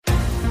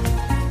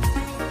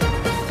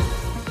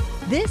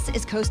This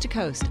is Coast to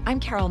Coast. I'm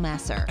Carol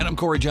Masser. And I'm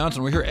Corey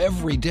Johnson. We're here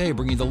every day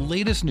bringing you the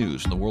latest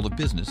news in the world of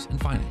business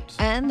and finance.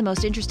 And the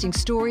most interesting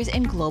stories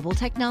in global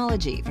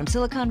technology from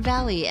Silicon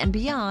Valley and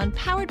beyond,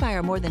 powered by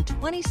our more than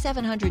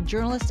 2,700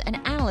 journalists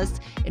and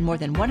analysts in more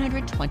than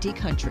 120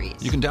 countries.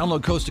 You can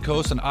download Coast to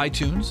Coast on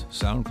iTunes,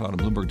 SoundCloud,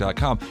 and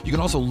Bloomberg.com. You can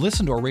also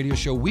listen to our radio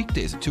show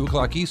weekdays at 2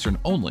 o'clock Eastern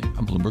only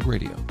on Bloomberg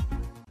Radio.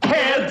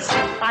 Kids,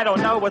 I don't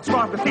know what's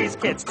wrong with these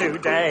kids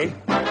today.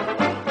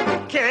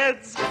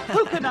 Kids,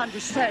 who can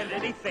understand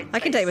anything? I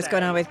can tell you what's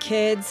going on with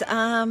kids.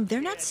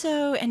 They're not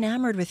so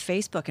enamored with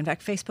Facebook. In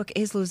fact, Facebook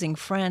is losing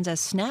friends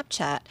as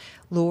Snapchat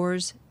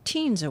lures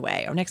teens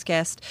away. Our next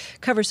guest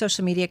covers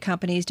social media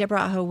companies.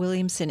 Deborah Aho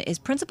Williamson is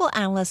principal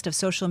analyst of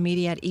social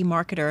media at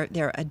eMarketer.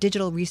 They're a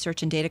digital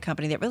research and data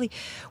company that really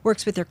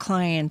works with their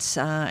clients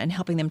and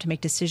helping them to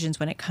make decisions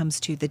when it comes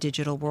to the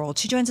digital world.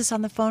 She joins us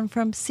on the phone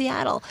from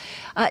Seattle.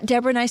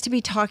 Deborah, nice to be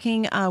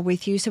talking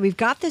with you. So we've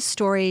got this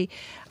story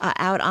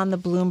out on the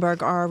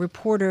Bloomberg. Our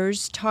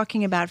reporters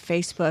talking about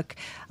Facebook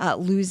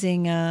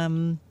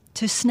losing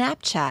to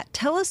Snapchat.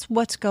 Tell us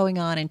what's going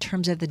on in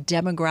terms of the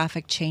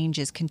demographic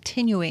changes,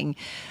 continuous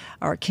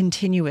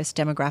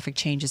demographic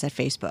changes at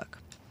Facebook.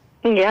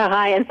 Yeah,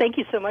 hi, and thank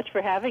you so much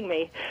for having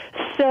me.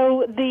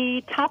 So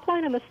the top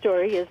line on the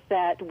story is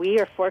that we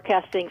are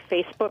forecasting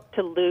Facebook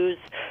to lose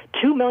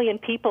 2 million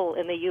people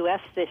in the U.S.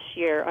 this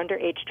year under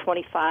age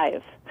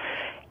 25.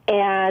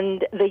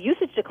 And the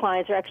usage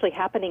declines are actually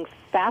happening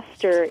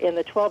faster in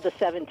the 12 to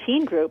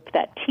 17 group,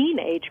 that teen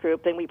age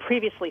group, than we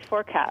previously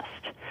forecast.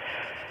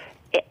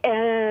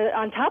 And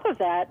on top of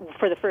that,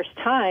 for the first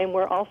time,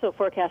 we're also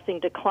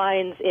forecasting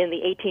declines in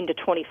the 18 to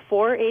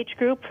 24 age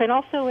group and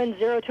also in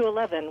 0 to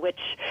 11, which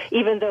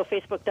even though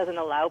Facebook doesn't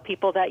allow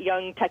people that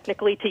young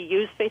technically to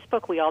use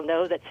Facebook, we all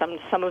know that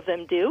some of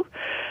them do.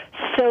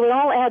 So it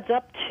all adds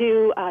up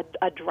to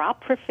a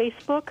drop for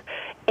Facebook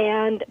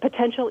and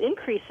potential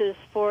increases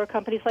for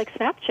companies like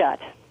Snapchat.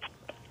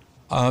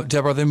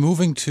 Deborah, are they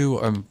moving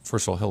to,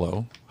 first of all,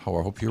 hello. I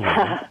hope you're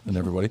well, and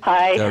everybody.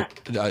 Hi.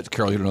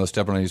 Carol, you don't know this.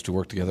 Deborah and I used to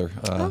work together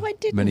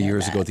many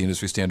years ago at the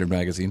Industry Standard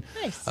magazine.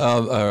 Nice.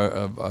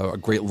 A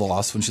great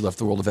loss when she left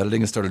the world of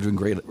editing and started doing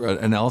great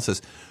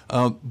analysis.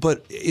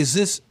 But is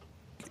this,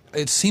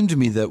 it seemed to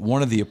me that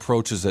one of the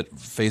approaches that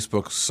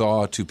Facebook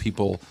saw to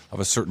people of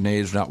a certain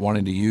age not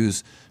wanting to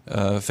use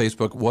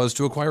Facebook was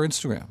to acquire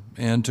Instagram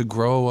and to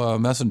grow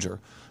Messenger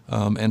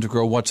and to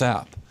grow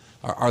WhatsApp.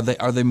 Are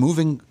they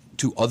moving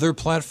to other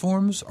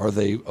platforms? Are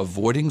they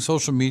avoiding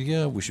social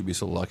media? We should be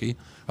so lucky.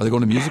 Are they going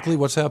to Musical.ly?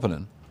 What's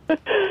happening?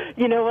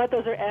 You know what?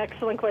 Those are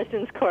excellent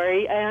questions,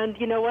 Corey. And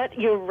you know what?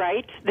 You're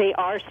right. They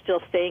are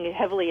still staying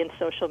heavily in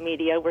social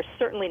media. We're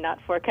certainly not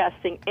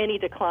forecasting any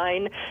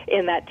decline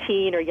in that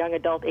teen or young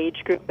adult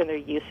age group and their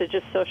usage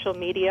of social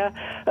media.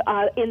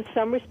 In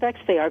some respects,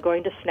 they are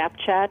going to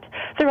Snapchat.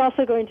 They're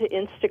also going to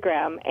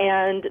Instagram.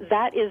 And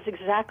that is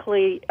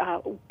exactly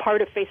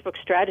part of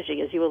Facebook's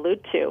strategy, as you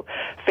allude to.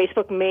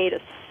 Facebook made a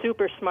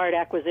super smart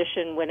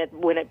acquisition when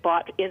it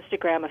bought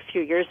Instagram a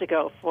few years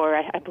ago for,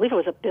 I believe it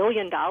was $1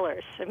 billion.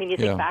 I mean, you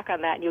think back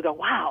on that and you go,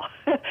 wow,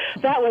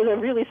 that was a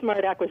really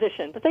smart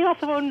acquisition. But they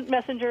also own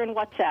Messenger and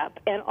WhatsApp,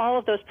 and all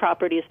of those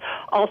properties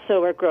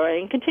also are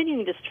growing,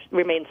 continuing to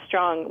remain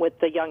strong with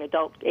the young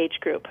adult age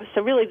group.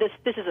 So really,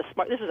 this is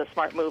a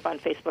smart move on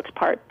Facebook's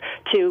part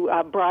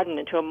to broaden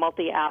into a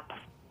multi-app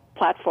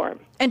platform.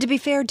 And to be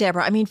fair,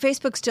 Deborah, I mean,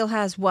 Facebook still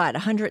has,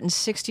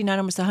 169,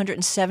 almost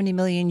 170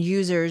 million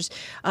users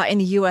in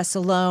the U.S.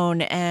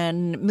 alone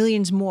and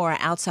millions more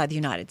outside the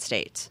United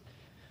States.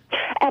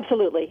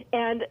 Absolutely.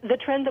 And the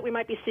trend that we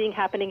might be seeing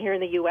happening here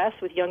in the U.S.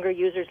 with younger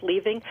users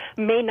leaving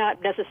may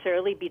not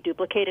necessarily be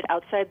duplicated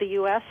outside the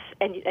U.S.,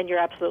 and you're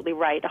absolutely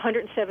right.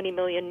 170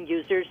 million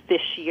users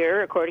this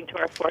year, according to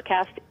our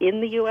forecast,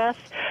 in the U.S.,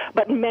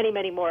 but many,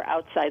 many more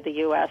outside the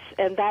U.S.,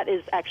 and that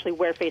is actually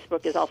where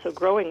Facebook is also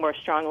growing more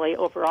strongly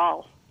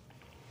overall.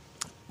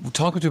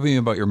 Talk to me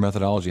about your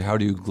methodology. How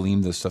do you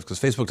glean this stuff? Because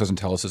Facebook doesn't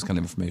tell us this kind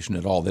of information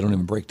at all. They don't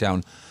even break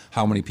down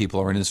how many people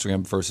are on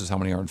Instagram versus how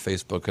many are on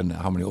Facebook and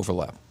how many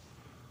overlap.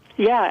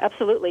 Yeah,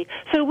 absolutely.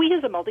 So we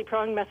use a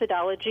multi-pronged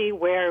methodology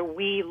where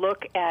we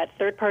look at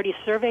third-party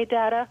survey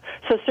data.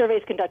 So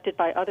surveys conducted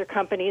by other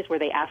companies where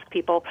they ask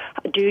people,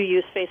 do you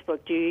use Facebook?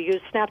 Do you use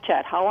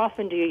Snapchat? How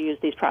often do you use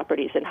these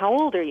properties? And how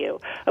old are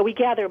you? We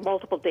gather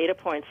multiple data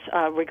points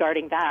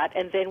regarding that,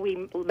 and then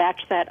we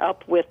match that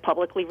up with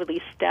publicly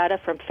released data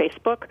from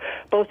Facebook,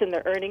 both in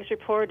their earnings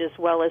report as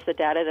well as the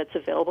data that's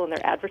available in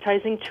their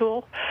advertising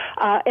tool.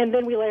 And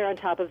then we layer on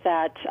top of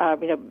that,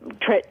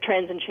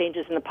 trends and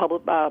changes in the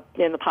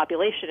population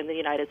in the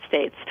United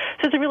States.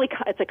 So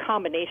it's a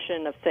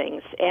combination of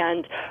things,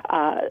 and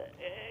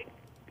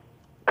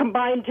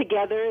combined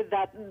together,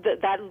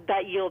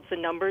 that yields the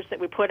numbers that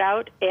we put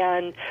out.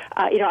 And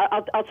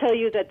I'll tell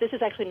you that this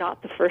is actually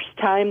not the first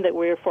time that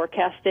we're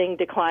forecasting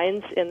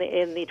declines in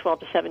the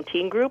 12 to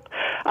 17 group,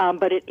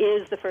 but it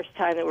is the first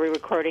time that we're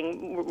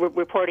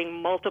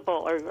reporting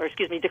multiple,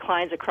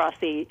 declines across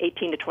the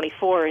 18 to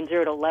 24 and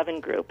 0 to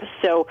 11 group.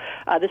 So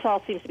this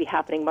all seems to be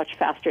happening much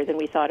faster than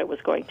we thought it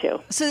was going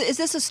to. So is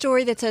this a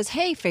story that says,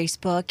 hey,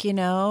 Facebook,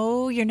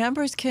 your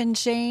numbers can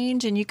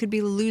change and you could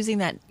be losing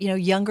that,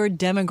 younger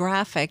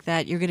demographic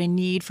that you're going to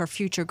need for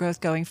future growth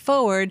going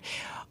forward?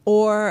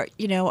 Or,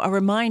 a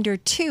reminder,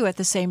 too, at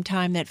the same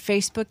time that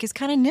Facebook is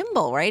kind of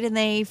nimble, right? And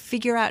they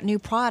figure out new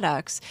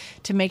products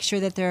to make sure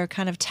that they're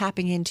kind of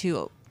tapping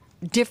into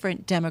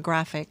different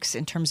demographics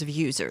in terms of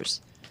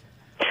users.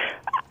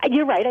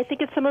 You're right. I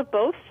think it's some of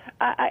both.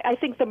 I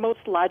think the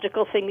most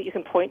logical thing that you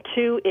can point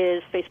to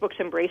is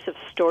Facebook's embrace of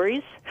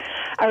stories.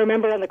 I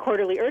remember on the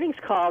quarterly earnings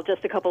call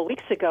just a couple of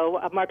weeks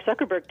ago, Mark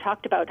Zuckerberg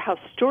talked about how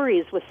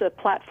stories was a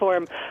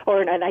platform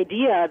or an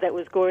idea that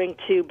was going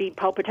to be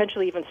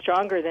potentially even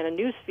stronger than a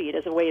news feed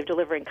as a way of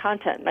delivering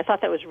content. And I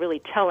thought that was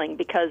really telling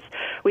because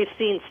we've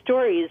seen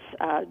stories,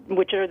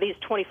 which are these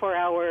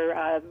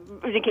 24-hour,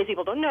 in case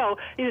people don't know,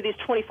 these are these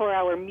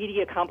 24-hour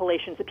media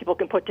compilations that people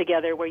can put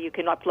together where you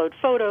can upload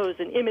photos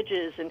and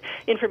images and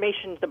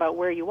information about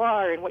where you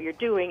are and what you're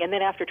doing, and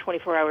then after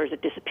 24 hours it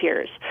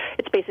disappears.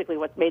 It's basically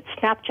what made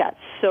Snapchat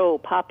so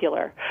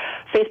popular.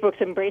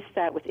 Facebook's embraced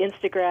that with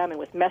Instagram and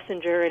with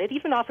Messenger, and it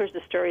even offers the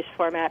stories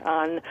format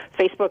on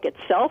Facebook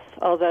itself,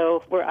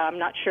 although I'm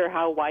not sure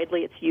how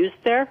widely it's used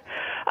there.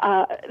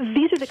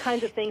 These are the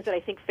kinds of things that I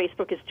think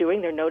Facebook is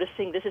doing. They're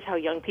noticing this is how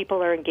young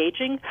people are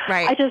engaging.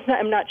 Right.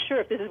 I'm not sure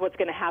if this is what's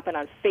going to happen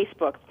on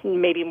Facebook,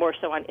 maybe more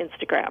so on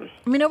Instagram.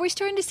 Are we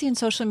starting to see in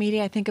social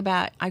media,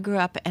 I grew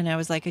up and I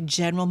was like a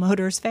General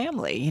Motors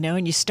family,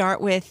 and you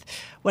start with,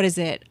 what is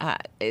it?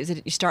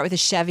 You start with a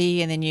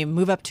Chevy and then you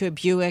move up to a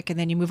Buick and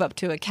then you move up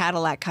to a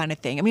Cadillac kind of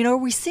thing. Are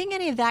we seeing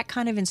any of that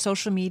kind of in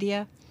social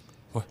media?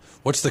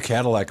 What's the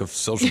Cadillac of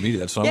social media?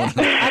 That's what I want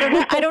to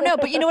know. I don't know,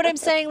 but you know what I'm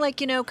saying?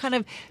 Kind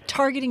of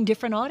targeting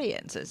different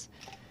audiences.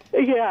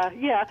 Yeah.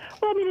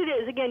 Well,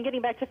 it is. Again,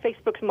 getting back to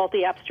Facebook's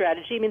multi-app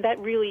strategy, that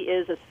really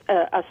is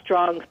a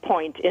strong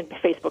point in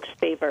Facebook's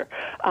favor.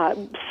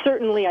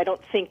 Certainly, I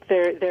don't think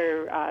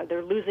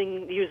they're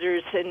losing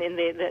users and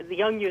the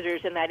young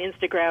users in that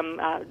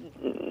Instagram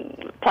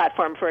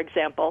platform, for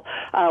example.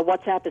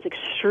 WhatsApp is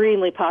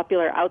extremely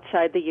popular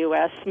outside the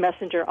U.S.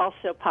 Messenger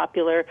also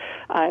popular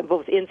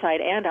both inside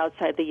and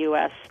outside the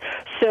U.S.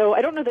 So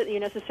I don't know that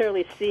you're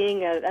necessarily seeing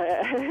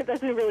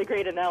that's a really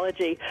great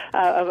analogy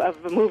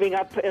of moving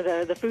up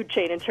the food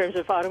chain in terms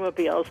of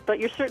automobiles, but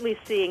you're certainly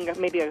seeing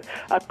maybe a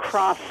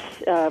cross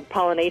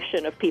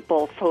pollination of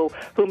people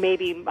who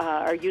maybe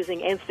are using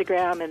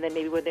Instagram, and then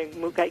maybe when they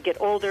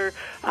get older,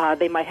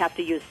 they might have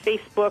to use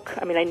Facebook.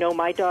 I know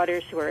my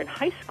daughters who are in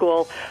high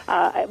school,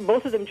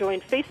 both of them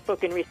joined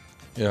Facebook and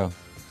Yeah.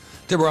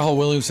 Deborah Hall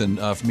Williamson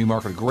from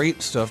eMarketer.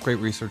 Great stuff, great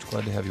research.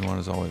 Glad to have you on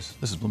as always.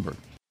 This is Bloomberg.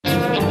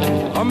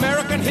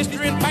 American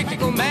history and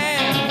practical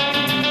math.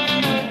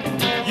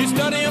 You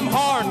study them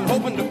hard and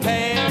hoping to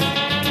pass.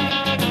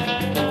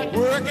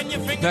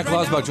 Matt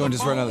Klausbach joined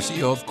us right now, the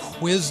CEO of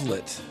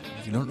Quizlet.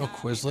 If you don't know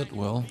Quizlet,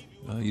 well,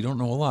 you don't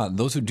know a lot. And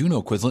those who do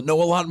know Quizlet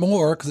know a lot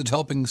more because it's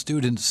helping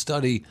students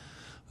study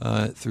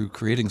through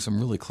creating some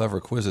really clever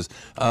quizzes.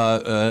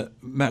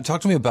 Matt,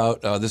 talk to me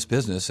about this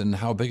business and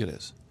how big it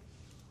is.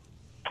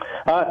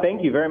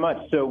 Thank you very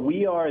much. So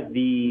we are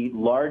the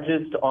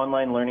largest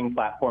online learning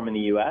platform in the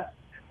U.S.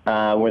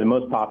 We're the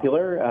most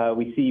popular.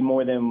 We see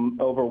more than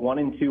over 1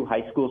 in 2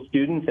 high school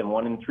students and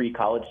 1 in 3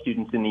 college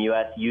students in the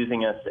U.S.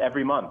 using us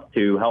every month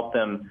to help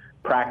them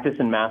practice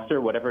and master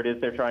whatever it is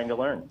they're trying to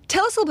learn.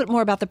 Tell us a little bit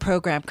more about the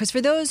program, because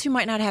for those who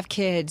might not have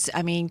kids,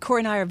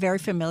 Corey and I are very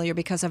familiar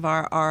because of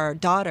our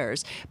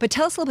daughters, but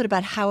tell us a little bit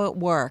about how it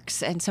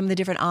works and some of the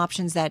different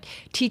options that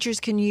teachers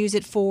can use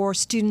it for,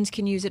 students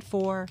can use it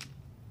for.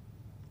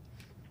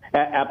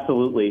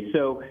 Absolutely.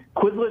 So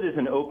Quizlet is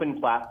an open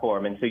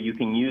platform, and so you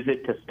can use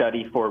it to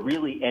study for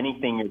really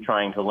anything you're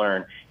trying to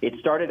learn. It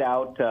started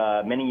out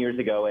many years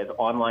ago as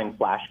online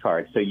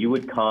flashcards. So you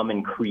would come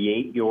and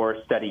create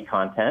your study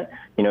content,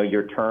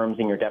 your terms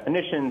and your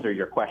definitions or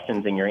your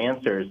questions and your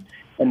answers.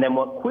 And then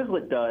what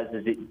Quizlet does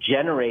is it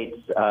generates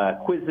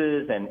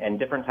quizzes and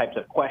different types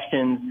of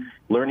questions,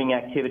 learning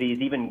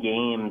activities, even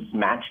games,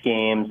 match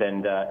games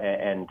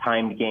and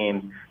timed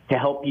games to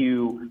help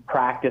you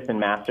practice and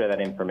master that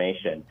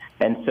information.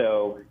 And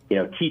so,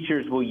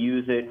 teachers will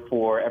use it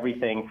for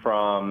everything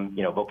from,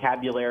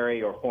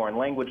 vocabulary or foreign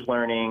language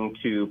learning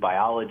to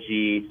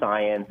biology,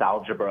 science,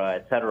 algebra,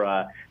 et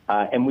cetera.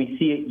 And we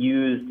see it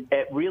used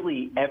at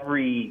really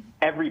every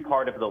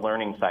part of the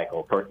learning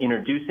cycle for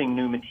introducing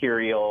new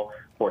material,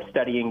 for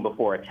studying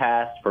before a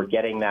test, for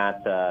getting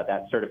that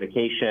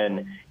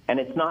certification. And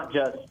it's not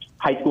just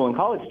high school and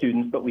college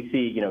students, but we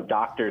see,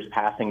 doctors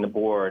passing the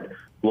board,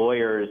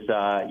 lawyers,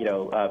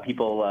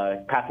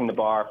 people passing the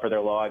bar for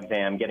their law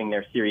exam, getting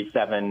their Series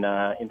 7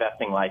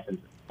 investing license,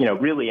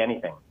 really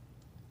anything.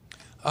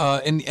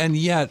 And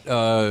yet,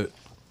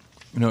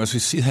 As we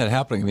see that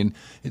happening, I mean,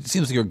 it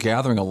seems like you're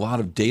gathering a lot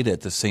of data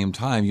at the same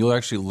time. You're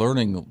actually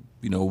learning,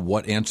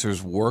 what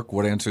answers work,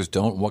 what answers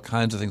don't, what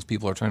kinds of things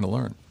people are trying to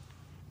learn.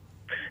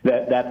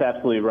 That's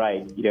absolutely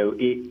right.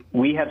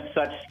 We have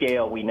such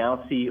scale. We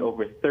now see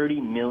over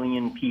 30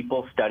 million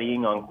people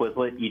studying on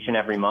Quizlet each and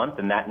every month,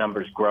 and that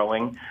number's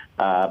growing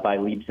by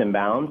leaps and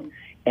bounds.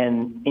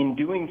 And in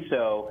doing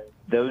so,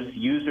 those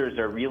users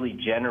are really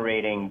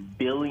generating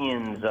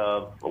billions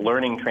of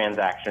learning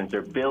transactions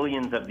or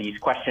billions of these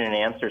question and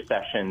answer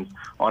sessions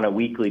on a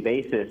weekly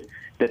basis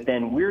that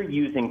then we're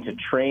using to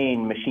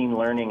train machine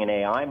learning and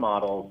AI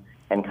models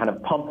and kind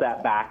of pump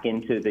that back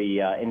into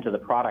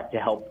the product to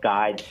help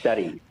guide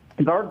study.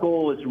 And our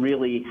goal is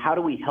really, how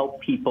do we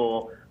help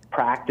people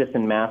practice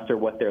and master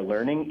what they're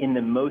learning in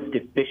the most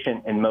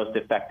efficient and most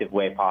effective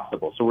way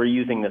possible? So we're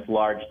using this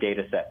large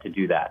data set to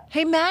do that.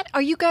 Hey, Matt,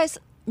 are you guys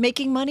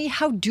making money?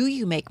 How do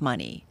you make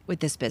money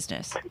with this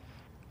business?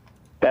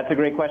 That's a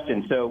great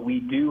question. So we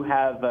do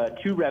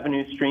have 2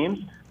 revenue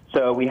streams.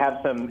 So we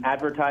have some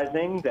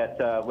advertising that,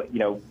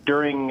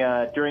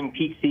 during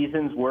peak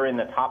seasons, we're in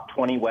the top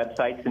 20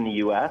 websites in the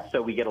U.S.,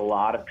 so we get a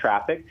lot of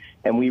traffic,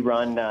 and we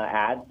run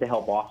ads to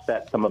help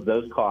offset some of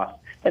those costs.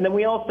 And then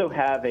we also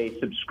have a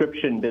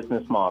subscription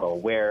business model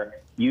where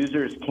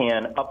users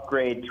can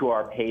upgrade to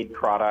our paid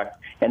product,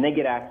 and they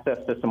get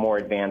access to some more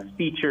advanced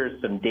features,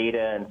 some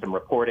data, and some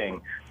reporting.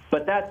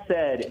 But that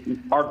said,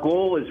 our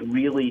goal is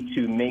really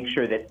to make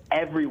sure that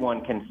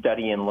everyone can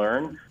study and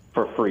learn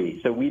for free.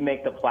 So we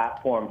make the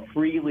platform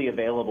freely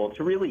available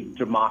to really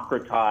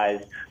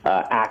democratize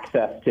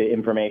access to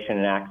information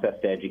and access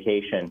to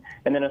education.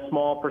 And then a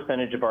small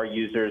percentage of our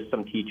users,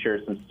 some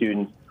teachers, some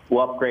students,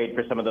 will upgrade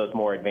for some of those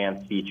more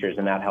advanced features,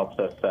 and that helps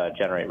us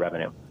generate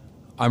revenue.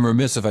 I'm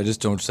remiss if I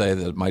just don't say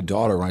that my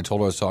daughter, when I told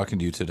her I was talking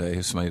to you today,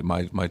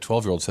 my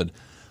 12-year-old said,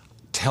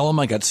 tell him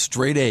I got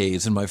straight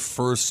A's in my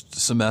first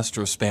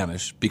semester of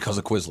Spanish because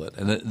of Quizlet,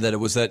 and that it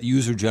was that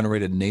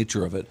user-generated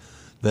nature of it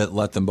that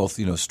let them both,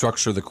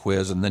 structure the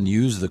quiz and then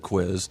use the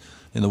quiz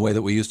in the way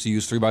that we used to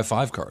use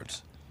 3x5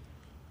 cards.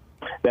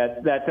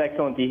 That's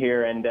excellent to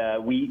hear,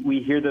 and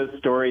we hear those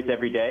stories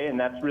every day, and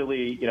that's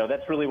really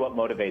what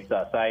motivates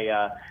us.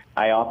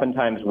 I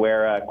oftentimes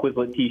wear a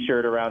Quizlet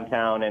T-shirt around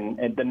town,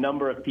 and the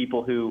number of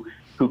people who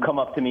come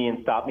up to me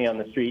and stop me on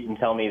the street and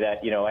tell me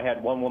that, I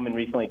had one woman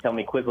recently tell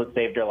me Quizlet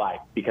saved her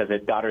life because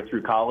it got her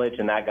through college,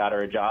 and that got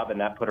her a job, and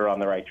that put her on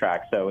the right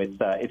track. So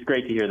it's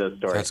great to hear those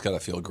stories. That's got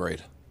to feel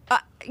great.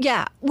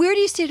 Yeah. Where do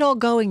you see it all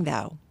going,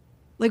 though?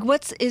 Like,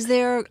 is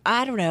there,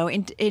 I don't know,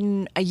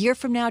 in a year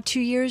from now, 2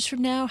 years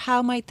from now,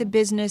 how might the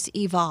business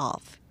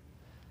evolve?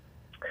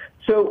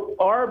 So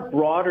our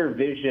broader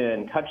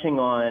vision, touching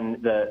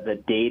on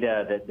the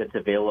data that's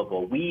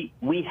available, we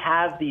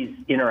have these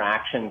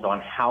interactions on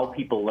how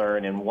people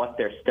learn and what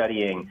they're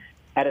studying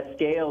at a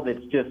scale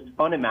that's just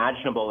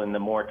unimaginable in the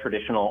more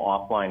traditional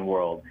offline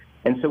world.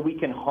 And so we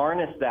can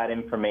harness that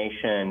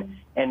information,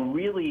 and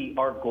really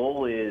our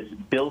goal is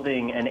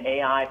building an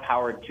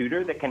AI-powered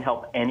tutor that can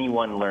help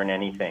anyone learn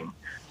anything.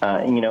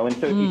 And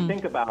so if you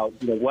think about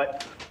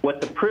what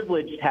the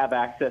privileged have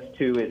access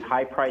to is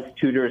high-priced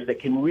tutors that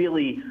can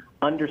really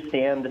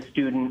understand the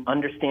student,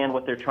 understand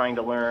what they're trying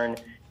to learn,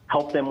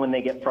 help them when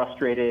they get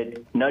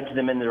frustrated, nudge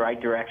them in the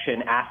right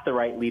direction, ask the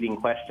right leading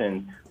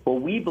questions. Well,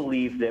 we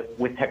believe that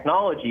with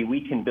technology,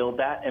 we can build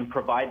that and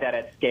provide that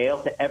at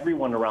scale to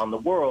everyone around the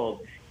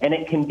world. And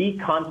it can be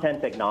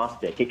content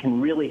agnostic. It can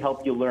really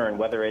help you learn,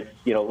 whether it's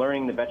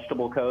learning the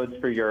vegetable codes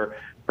for your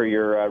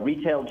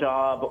retail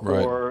job,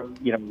 right, or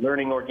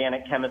learning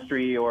organic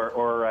chemistry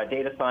or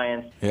data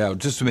science. Yeah,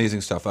 just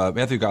amazing stuff.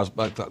 Matthew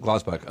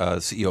Glosbach,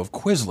 CEO of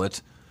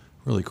Quizlet,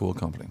 really cool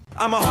company.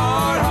 I'm a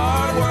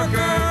hard worker.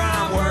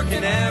 I'm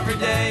working every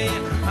day.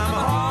 I'm a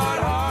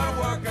hard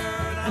worker.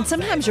 And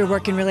sometimes you're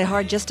working really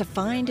hard just to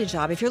find a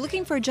job. If you're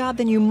looking for a job,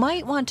 then you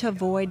might want to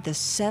avoid the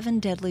 7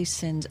 deadly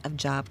sins of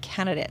job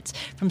candidates.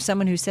 From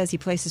someone who says he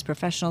places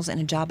professionals in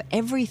a job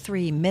every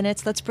 3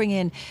 minutes, let's bring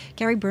in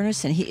Gary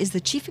Burnison. He is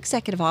the Chief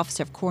Executive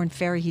Officer of Korn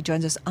Ferry. He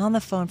joins us on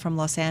the phone from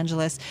Los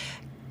Angeles.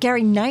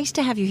 Gary, nice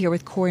to have you here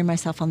with Corey and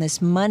myself on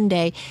this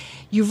Monday.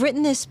 You've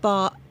written this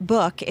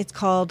book. It's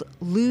called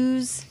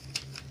Lose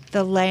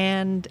the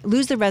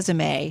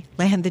Resume,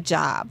 Land the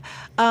Job.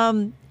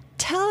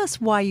 Tell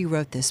us why you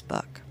wrote this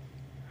book.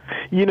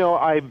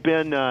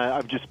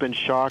 I've just been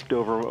shocked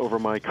over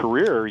my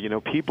career.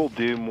 People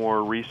do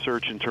more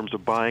research in terms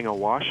of buying a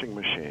washing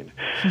machine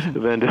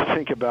than to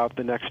think about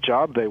the next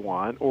job they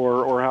want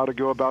or how to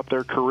go about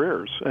their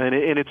careers. And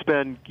it's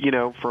been,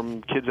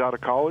 from kids out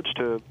of college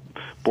to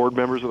board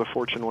members of the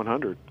Fortune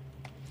 100.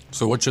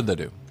 So what should they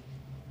do?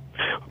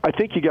 I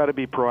think you got to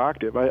be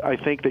proactive. I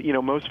think that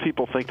most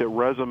people think that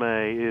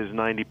resume is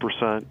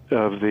 90%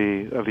 of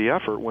the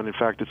effort when in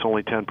fact it's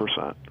only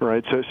 10%,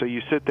 right? So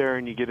you sit there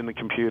and you get in the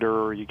computer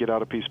or you get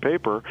out a piece of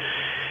paper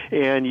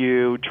and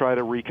you try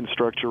to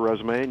reconstruct your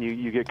resume and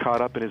you get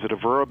caught up in, is it a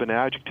verb, an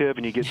adjective,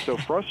 and you get so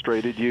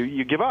frustrated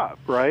you give up,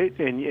 right?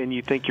 And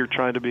you think you're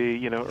trying to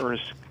be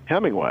Ernest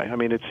Hemingway. I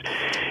mean,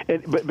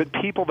 but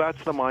people,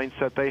 that's the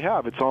mindset they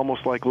have. It's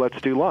almost like, let's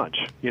do lunch.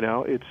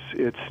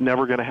 It's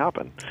never going to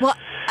happen. Well,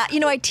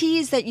 I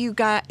tease that you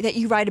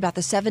write about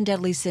the 7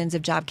 deadly sins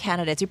of job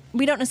candidates.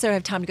 We don't necessarily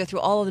have time to go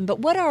through all of them, but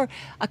what are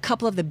a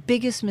couple of the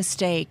biggest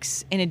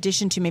mistakes, in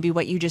addition to maybe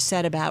what you just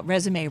said about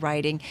resume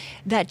writing,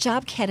 that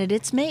job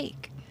candidates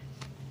make?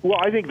 Well,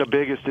 I think the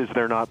biggest is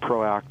they're not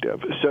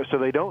proactive. So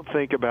they don't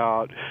think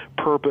about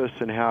purpose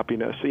and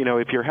happiness.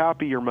 If you're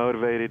happy, you're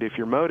motivated. If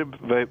you're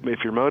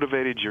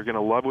motivated, you're going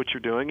to love what you're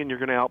doing and you're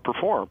going to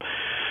outperform.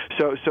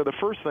 So the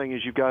first thing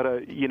is you got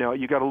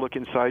to look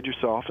inside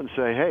yourself and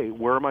say, hey,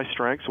 where are my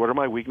strengths? What are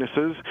my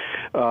weaknesses?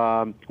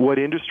 What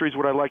industries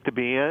would I like to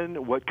be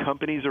in? What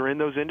companies are in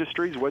those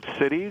industries? What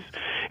cities?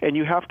 And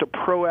you have to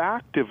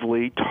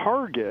proactively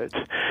target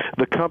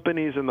the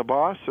companies and the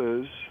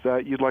bosses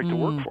that you'd like to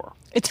work for.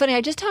 It's funny,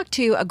 I just talked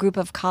to a group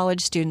of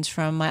college students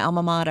from my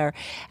alma mater,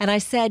 and I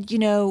said,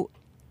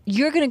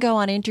 you're going to go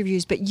on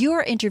interviews, but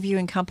you're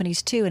interviewing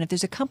companies too. And if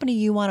there's a company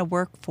you want to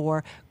work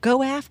for,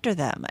 go after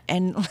them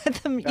and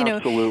let them,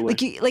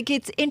 Absolutely. like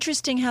it's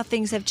interesting how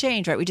things have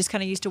changed, right? We just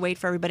kind of used to wait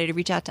for everybody to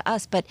reach out to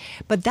us. But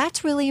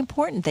that's really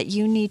important, that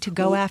you need to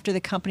go after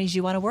the companies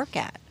you want to work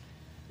at.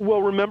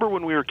 Well, remember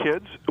when we were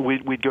kids,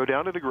 we'd go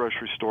down to the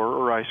grocery store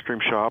or ice cream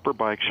shop or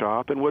bike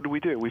shop, and what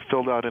did? We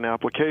filled out an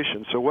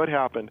application. So what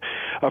happened?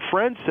 A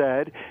friend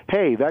said,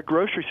 hey, that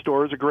grocery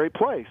store is a great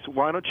place.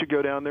 Why don't you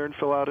go down there and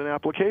fill out an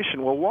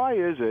application? Well, why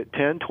is it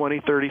 10,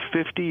 20, 30,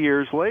 50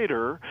 years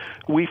later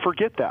we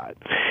forget that?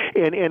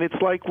 And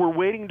it's like we're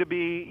waiting to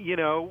be,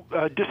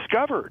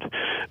 discovered.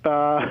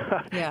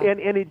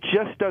 And it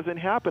just doesn't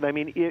happen. I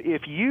mean,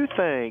 if you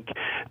think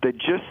that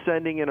just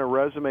sending in a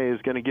resume is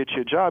going to get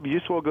you a job, you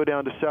just will go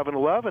down to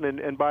 7-Eleven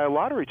and buy a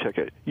lottery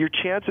ticket. Your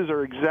chances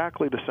are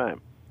exactly the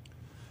same.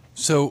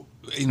 So,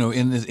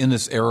 in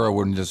this era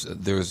when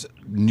there's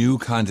new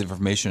kinds of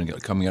information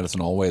coming at us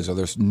in all ways, are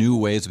there new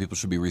ways that people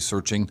should be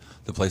researching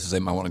the places they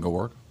might want to go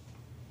work?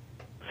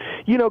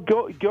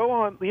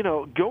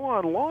 Go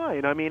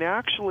online. I mean,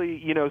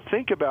 actually,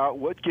 think about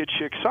what gets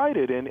you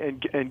excited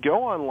and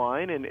go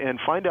online and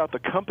find out the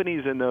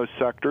companies in those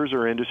sectors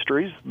or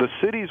industries, the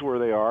cities where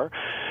they are.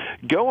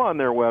 Go on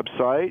their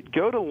website.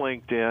 Go to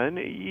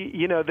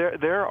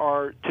LinkedIn. There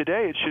are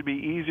today. It should be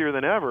easier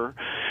than ever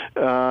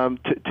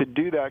to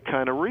do that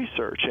kind of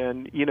research.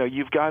 And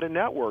you've got a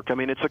network. I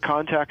mean, it's a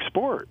contact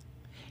sport.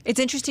 It's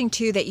interesting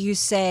too that you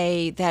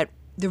say that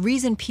the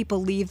reason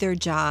people leave their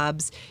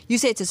jobs, you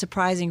say it's a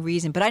surprising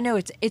reason, but I know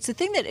it's a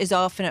thing that is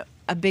often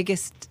the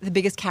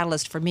biggest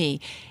catalyst for me.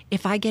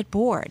 If I get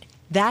bored,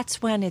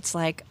 that's when it's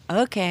like,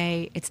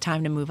 okay, it's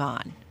time to move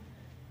on.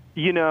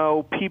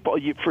 People,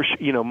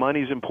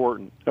 money's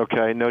important,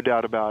 okay, no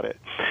doubt about it.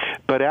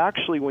 But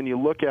actually, when you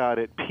look at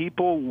it,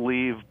 people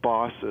leave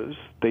bosses.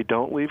 They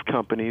don't leave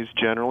companies,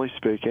 generally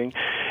speaking.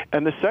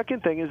 And the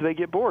second thing is they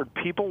get bored.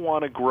 People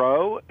want to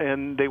grow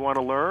and they want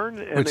to learn.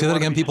 Wait, say that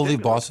again. People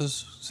leave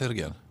bosses? Say it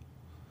again.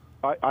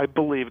 I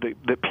believe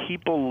that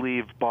people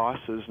leave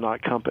bosses,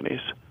 not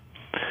companies.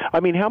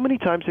 I mean, how many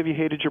times have you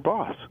hated your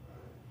boss?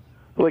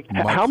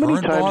 How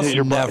many times has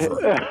your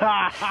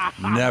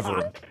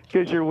Never.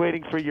 Because you're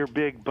waiting for your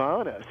big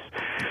bonus.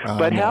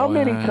 But how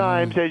many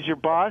times has your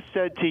boss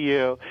said to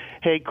you,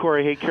 hey,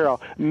 Corey, hey,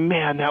 Carol,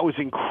 man, that was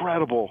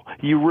incredible.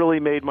 You really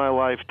made my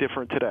life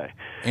different today.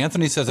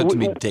 Anthony says it to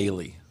me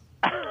daily.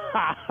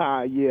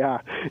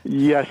 Yeah.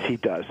 Yes, he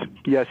does.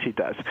 Yes, he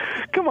does.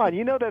 Come on,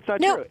 that's not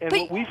true. And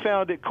what we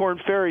found at Korn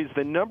Ferry is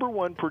the number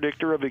one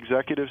predictor of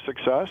executive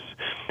success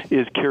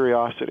is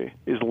curiosity,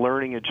 is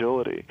learning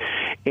agility.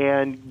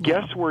 And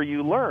guess where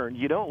you learn?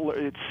 You don't.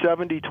 It's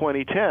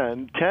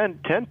 70-20-10.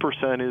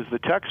 10% is the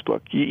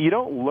textbook. You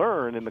don't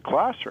learn in the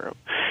classroom.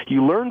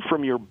 You learn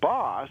from your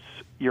boss,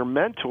 your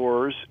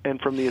mentors,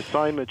 and from the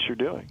assignments you're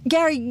doing.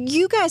 Gary,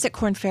 you guys at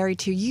Korn Ferry,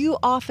 too, you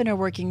often are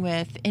working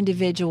with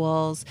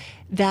individuals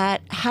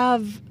that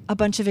have a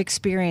bunch of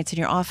experience, and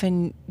you're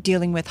often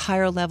dealing with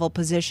higher level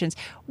positions.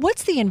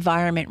 What's the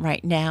environment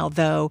right now,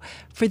 though,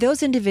 for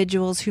those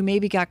individuals who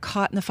maybe got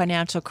caught in the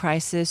financial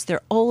crisis?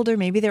 They're older,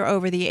 maybe they're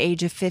over the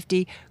age of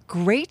 50,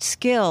 great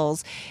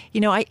skills.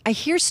 I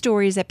hear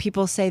stories that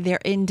people say they're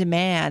in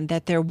demand,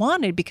 that they're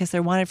wanted because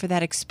they're wanted for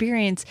that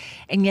experience,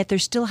 and yet they're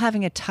still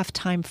having a tough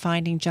time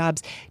finding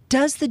jobs.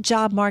 Does the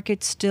job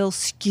market still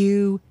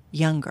skew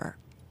younger?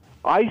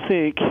 I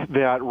think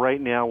that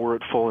right now we're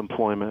at full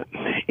employment,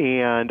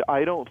 and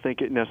I don't think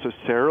it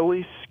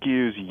necessarily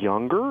skews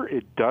younger.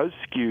 It does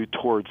skew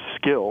towards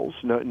skills,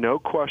 no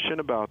question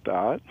about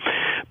that.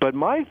 But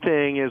my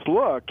thing is,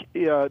 look,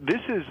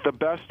 this is the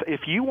best.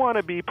 If you want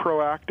to be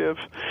proactive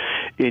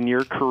in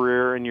your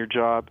career and your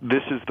job,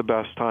 this is the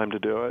best time to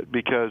do it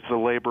because the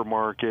labor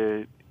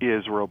market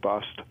is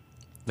robust.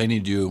 They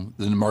need you.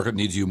 The market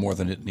needs you more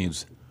than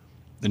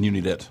you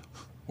need it.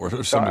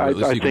 Or somebody, at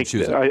least you can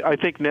choose it. I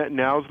think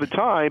now's the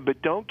time,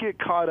 but don't get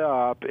caught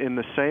up in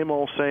the same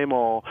old.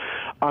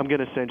 I'm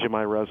going to send you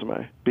my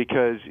resume,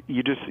 because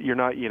you're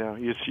not,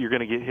 you're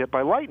going to get hit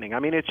by lightning. I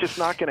mean, it's just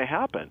not going to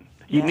happen.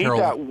 You need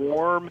that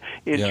warm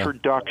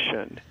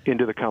introduction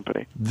into the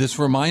company. This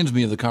reminds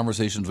me of the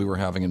conversations we were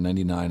having in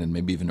 '99 and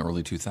maybe even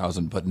early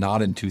 2000, but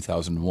not in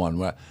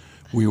 2001.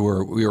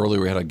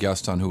 We had a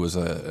guest on who was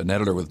an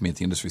editor with me at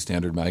the Industry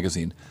Standard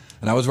magazine,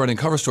 and I was writing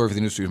a cover story for the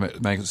Industry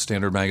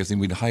Standard magazine.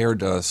 We'd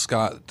hired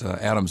Scott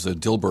Adams, the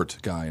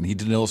Dilbert guy, and he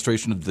did an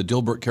illustration of the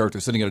Dilbert character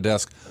sitting at a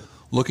desk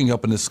looking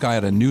up in the sky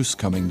at a noose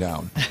coming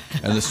down.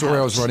 And the story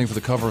I was writing for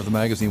the cover of the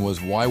magazine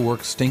was Why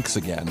Work Stinks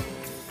Again.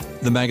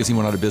 The magazine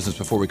went out of business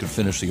before we could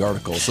finish the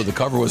article, so the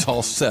cover was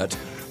all set,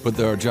 but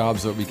there are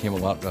jobs that became a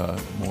lot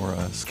more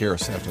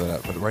scarce after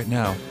that. But right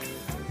now,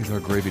 these are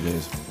gravy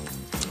days.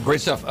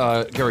 Great stuff,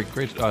 Gary.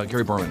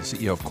 Gary Berman,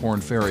 CEO of Korn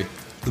Ferry.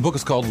 The book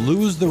is called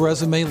Lose the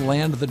Resume,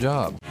 Land the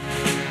Job.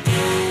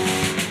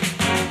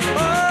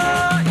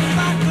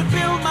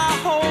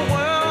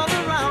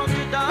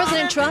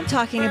 Trump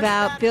talking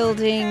about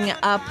building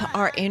up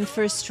our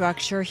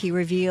infrastructure. He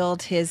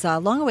revealed his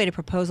long-awaited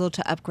proposal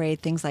to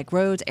upgrade things like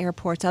roads,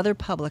 airports, other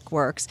public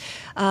works.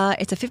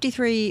 It's a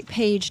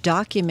 53-page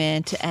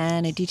document,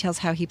 and it details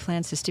how he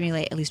plans to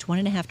stimulate at least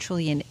 $1.5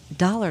 trillion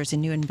in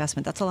new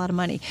investment. That's a lot of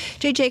money.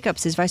 Jay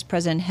Jacobs is Vice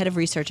President, Head of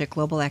Research at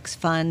Global X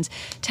Funds.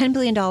 $10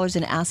 billion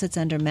in assets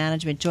under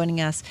management,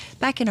 joining us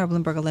back in our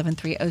Bloomberg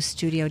 1130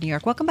 studio, New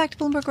York. Welcome back to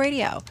Bloomberg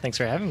Radio. Thanks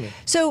for having me.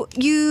 So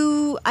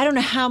I don't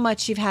know how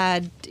much you've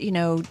had,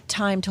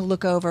 time to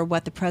look over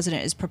what the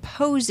president is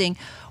proposing.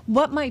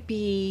 What might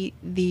be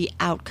the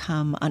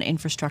outcome on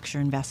infrastructure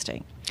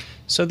investing?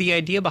 So the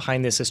idea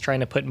behind this is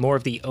trying to put more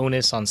of the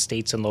onus on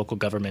states and local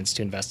governments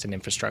to invest in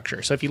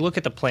infrastructure. So if you look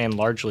at the plan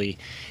largely,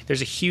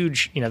 there's a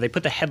huge, they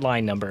put the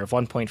headline number of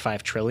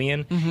 $1.5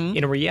 trillion. Mm-hmm.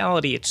 In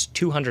reality, it's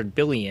 $200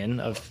 billion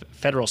of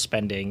federal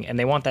spending, and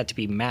they want that to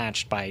be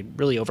matched by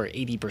really over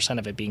 80%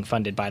 of it being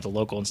funded by the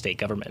local and state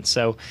governments.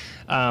 So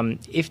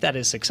if that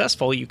is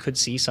successful, you could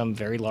see some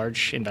very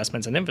large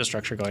investments in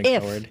infrastructure going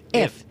forward.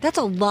 If. That's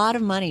a lot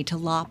of money to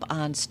lop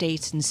on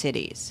states and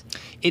cities.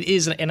 It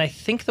is, and I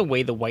think the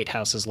way the White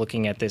House is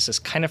looking at this is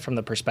kind of from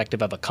the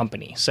perspective of a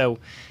company. So,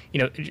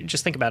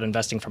 just think about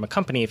investing from a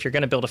company. If you're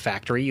going to build a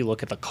factory, you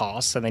look at the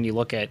costs, and then you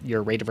look at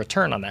your rate of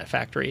return on that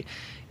factory.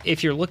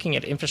 If you're looking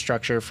at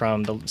infrastructure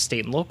from the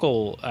state and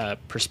local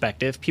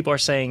perspective, people are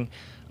saying,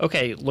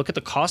 okay, look at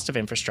the cost of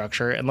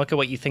infrastructure and look at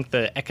what you think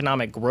the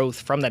economic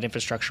growth from that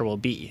infrastructure will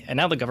be. And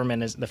now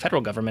the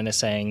federal government is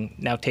saying,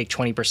 now take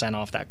 20%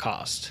 off that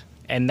cost.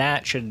 And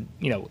that should,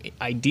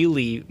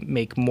 ideally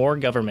make more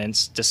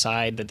governments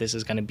decide that this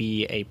is going to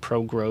be a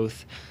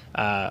pro-growth,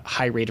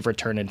 high rate of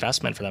return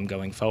investment for them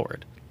going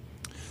forward.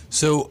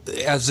 So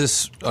as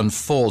this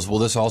unfolds, will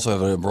this also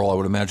have a role, I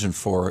would imagine,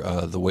 for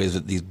the ways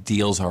that these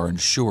deals are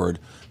insured?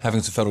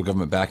 Having some federal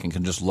government backing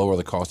can just lower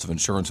the cost of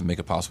insurance and make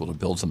it possible to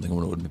build something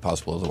when it wouldn't be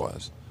possible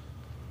otherwise.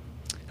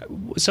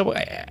 So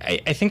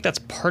I think that's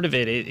part of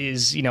it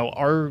is,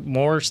 are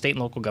more state and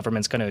local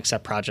governments going to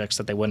accept projects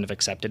that they wouldn't have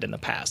accepted in the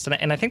past?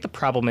 And I think the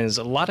problem is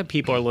a lot of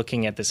people are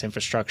looking at this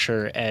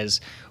infrastructure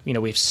as, we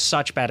have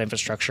such bad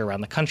infrastructure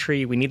around the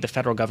country. We need the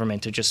federal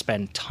government to just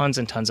spend tons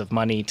and tons of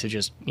money to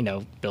just,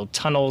 build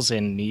tunnels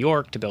in New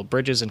York, to build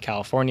bridges in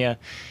California.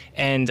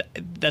 And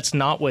that's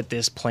not what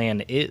this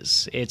plan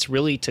is. It's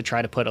really to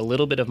try to put a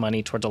little bit of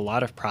money towards a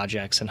lot of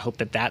projects and hope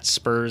that that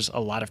spurs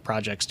a lot of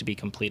projects to be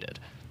completed.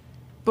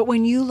 But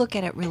when you look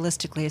at it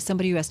realistically, as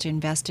somebody who has to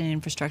invest in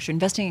infrastructure,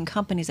 investing in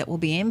companies that will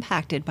be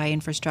impacted by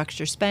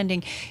infrastructure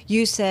spending,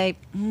 you say,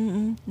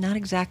 not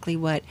exactly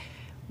what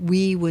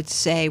we would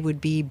say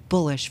would be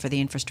bullish for the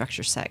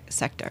infrastructure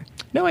sector.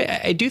 No,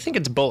 I do think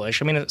it's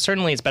bullish. I mean,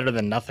 certainly it's better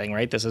than nothing,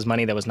 right? This is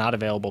money that was not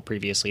available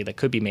previously that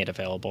could be made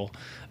available.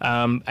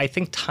 I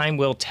think time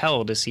will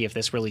tell to see if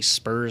this really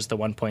spurs the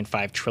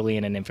 $1.5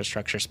 trillion in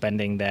infrastructure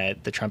spending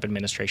that the Trump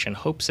administration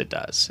hopes it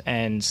does.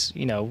 And,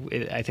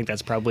 I think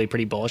that's probably a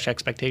pretty bullish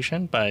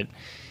expectation, but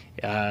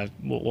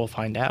we'll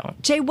find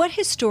out. Jay, what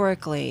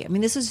historically,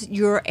 this is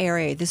your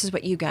area, this is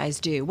what you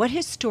guys do. What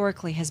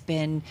historically has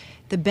been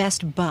the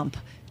best bump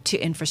to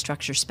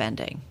infrastructure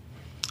spending?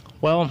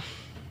 Well,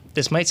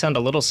 this might sound a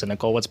little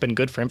cynical. What's been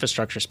good for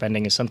infrastructure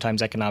spending is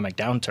sometimes economic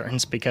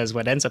downturns, because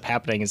what ends up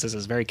happening is this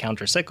is very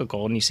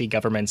counter-cyclical, and you see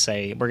governments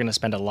say, we're going to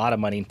spend a lot of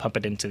money and pump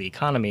it into the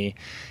economy,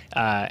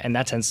 and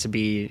that tends to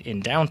be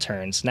in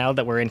downturns. Now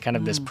that we're in kind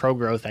of this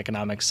pro-growth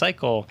economic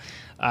cycle,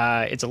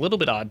 it's a little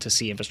bit odd to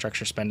see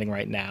infrastructure spending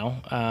right now,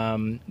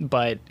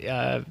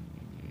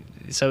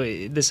 so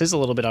this is a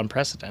little bit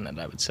unprecedented,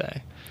 I would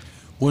say.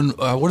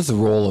 What is the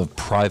role of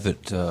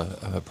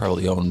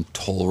privately owned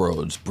toll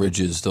roads,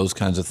 bridges, those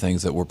kinds of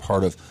things that were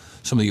part of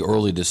some of the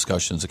early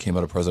discussions that came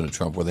out of President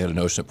Trump, where they had a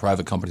notion that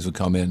private companies would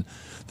come in,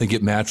 they'd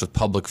get matched with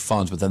public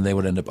funds, but then they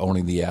would end up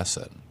owning the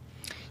asset?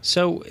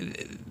 So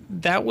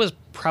that was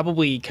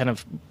probably kind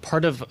of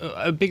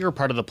a bigger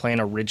part of the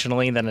plan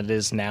originally than it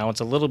is now.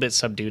 It's a little bit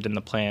subdued in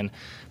the plan.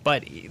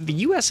 But the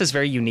U.S. is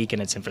very unique in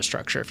its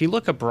infrastructure. If you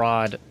look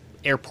abroad,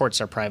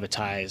 airports are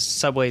privatized,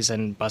 subways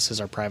and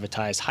buses are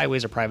privatized,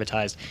 highways are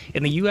privatized.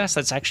 In the U.S.,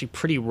 that's actually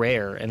pretty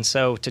rare. And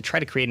so to try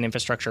to create an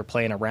infrastructure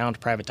plan around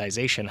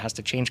privatization has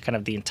to change kind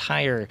of the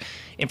entire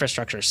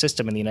infrastructure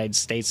system in the United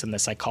States and the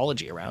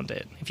psychology around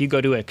it. If you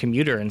go to a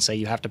commuter and say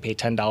you have to pay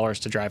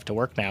 $10 to drive to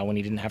work now when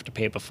you didn't have to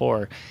pay it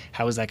before,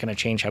 how is that going to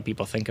change how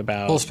people think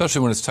about? Well,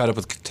 especially when it's tied up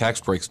with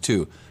tax breaks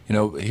too.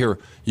 Here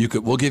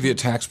we'll give you a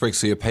tax break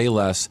so you pay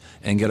less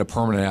and get a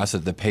permanent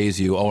asset that pays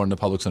you. Oh, and the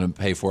public's going to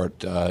pay for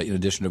it in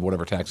addition to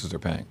whatever taxes they're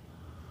paying.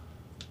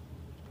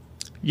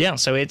 Yeah,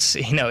 so it's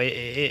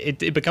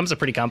it becomes a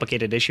pretty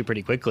complicated issue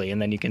pretty quickly, and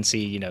then you can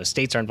see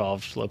states are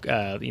involved,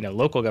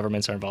 local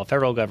governments are involved,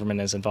 federal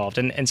government is involved,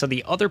 and so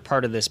the other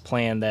part of this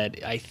plan that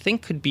I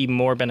think could be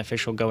more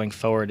beneficial going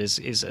forward is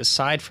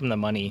aside from the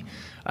money,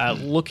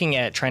 looking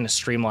at trying to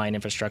streamline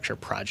infrastructure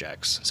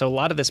projects. So a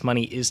lot of this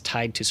money is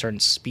tied to certain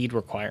speed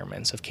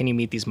requirements of can you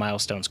meet these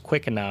milestones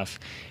quick enough.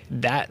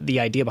 That the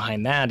idea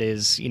behind that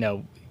is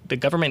the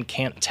government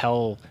can't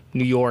tell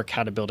New York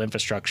how to build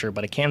infrastructure,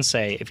 but it can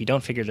say, if you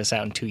don't figure this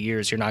out in 2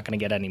 years, you're not going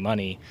to get any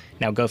money.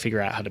 Now go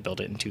figure out how to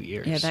build it in 2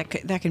 years. Yeah,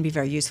 that can be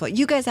very useful.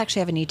 You guys actually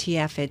have an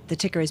ETF. The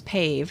ticker is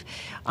PAVE,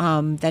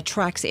 that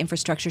tracks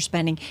infrastructure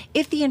spending.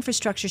 If the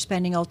infrastructure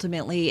spending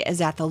ultimately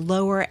is at the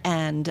lower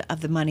end of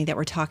the money that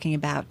we're talking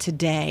about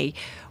today,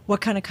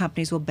 what kind of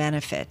companies will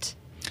benefit?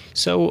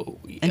 So,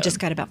 and just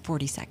got about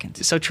 40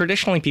 seconds. So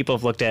traditionally, people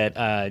have looked at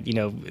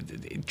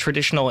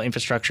traditional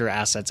infrastructure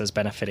assets as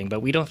benefiting,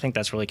 but we don't think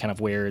that's really kind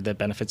of where the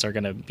benefits are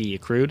going to be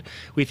accrued.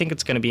 We think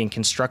it's going to be in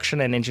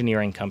construction and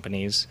engineering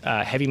companies,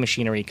 heavy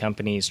machinery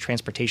companies,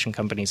 transportation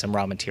companies, and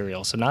raw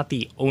materials. So not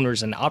the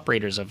owners and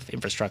operators of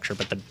infrastructure,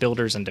 but the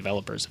builders and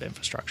developers of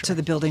infrastructure. So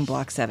the building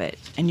blocks of it.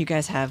 And you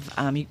guys have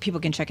people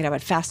can check it out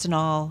at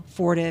Fastenal,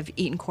 Fortive,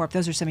 Eaton Corp.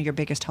 Those are some of your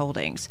biggest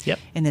holdings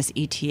in this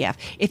ETF.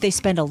 If they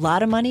spend a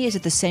lot of money, is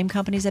it the same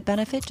companies that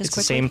benefit? It's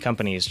the same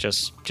companies,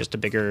 just a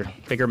bigger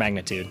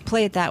magnitude.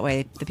 Play it that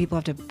way. The people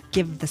have to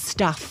give the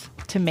stuff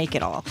to make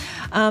it all.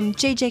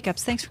 Jay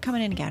Jacobs, thanks for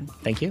coming in again.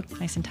 Thank you.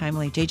 Nice and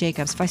timely. Jay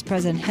Jacobs, Vice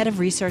President, Head of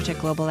Research at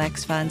Global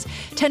X Funds.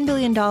 $10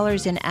 billion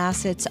in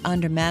assets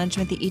under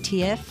management. The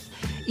ETF,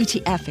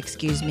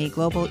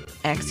 Global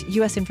X,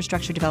 U.S.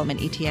 Infrastructure Development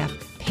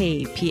ETF,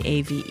 PAVE,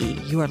 P-A-V-E.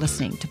 You are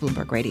listening to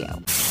Bloomberg Radio.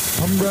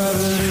 I'm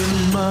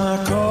driving in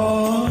my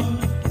car.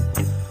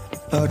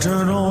 I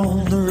turn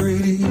on the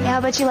radio. How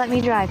about you let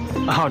me drive?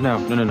 Oh, no.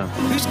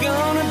 Who's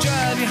gonna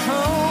drive you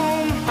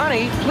home?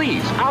 Honey,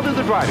 please, I'll do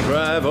the driving.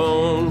 Drive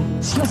on.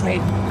 Excuse me,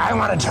 I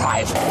want to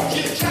drive.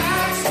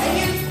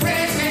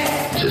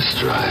 Just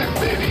drive,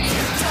 baby.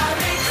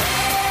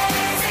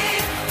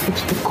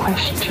 It's the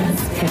question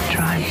that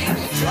drives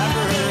us.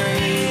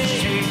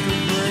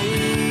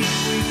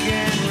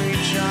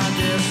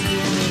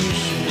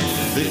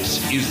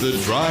 This is the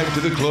Drive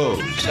to the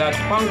Close. That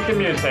funky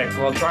music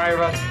will drive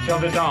us till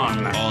the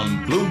dawn.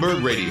 On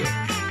Bloomberg Radio.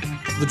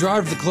 The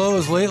drive to the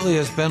close lately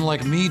has been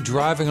like me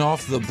driving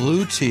off the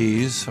blue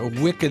tees, a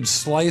wicked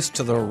slice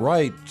to the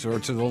right or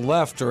to the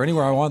left or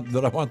anywhere I want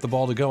the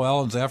ball to go.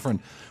 Alan Zafran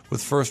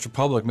with First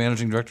Republic,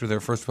 managing director of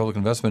their First Republic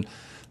Investment.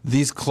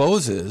 These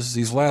closes,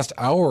 these last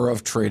hour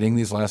of trading,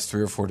 these last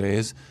 3 or 4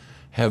 days,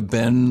 have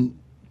been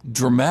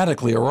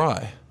dramatically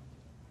awry.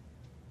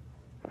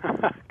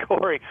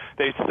 Corey,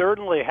 they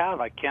certainly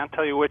have. I can't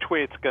tell you which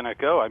way it's going to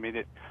go. I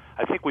mean,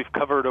 I think we've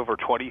covered over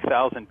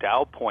 20,000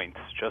 Dow points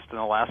just in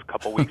the last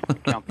couple of weeks to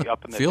count the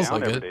up and the Feels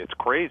down like every day. It's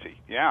crazy.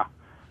 Yeah,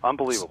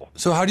 unbelievable.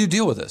 So how do you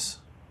deal with this?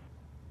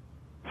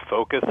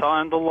 Focus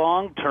on the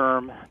long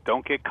term.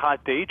 Don't get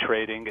caught day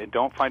trading, and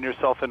don't find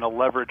yourself in a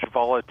leveraged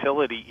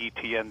volatility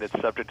ETN that's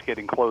subject to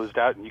getting closed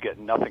out and you get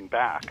nothing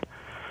back.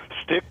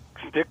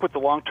 Stick with the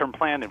long-term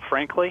plan, and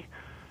frankly,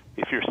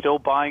 if you're still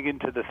buying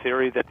into the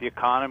theory that the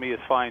economy is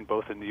fine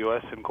both in the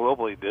U.S. and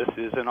globally, this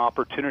is an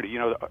opportunity. You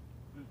know,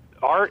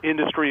 our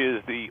industry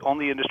is the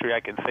only industry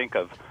I can think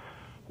of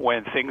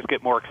when things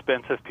get more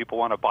expensive, people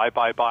want to buy,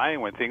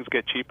 and when things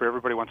get cheaper,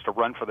 everybody wants to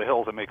run for the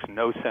hills. It makes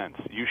no sense.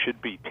 You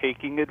should be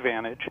taking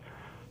advantage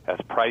as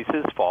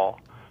prices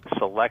fall,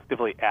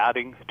 selectively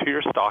adding to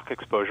your stock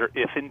exposure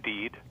if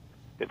indeed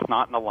it's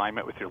not in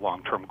alignment with your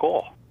long-term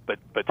goal. But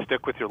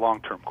stick with your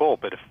long-term goal.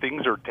 But if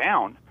things are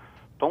down,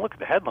 don't look at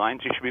the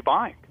headlines. You should be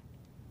buying.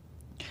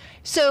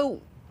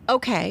 So,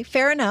 okay,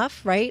 fair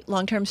enough, right?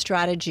 Long-term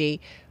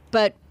strategy.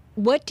 But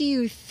what do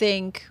you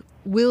think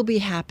will be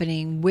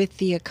happening with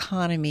the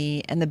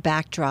economy and the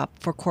backdrop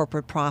for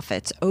corporate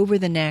profits over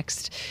the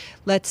next,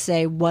 let's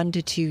say, 1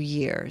 to 2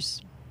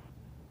 years?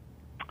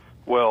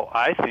 Well,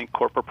 I think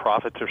corporate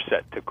profits are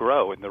set to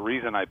grow. And the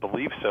reason I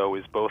believe so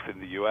is both in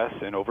the U.S.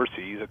 and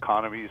overseas,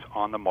 economies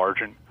on the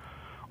margin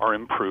are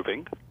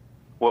improving.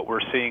 What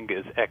we're seeing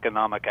is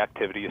economic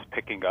activity is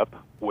picking up.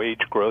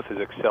 Wage growth is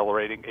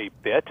accelerating a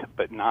bit,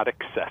 but not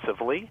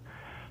excessively.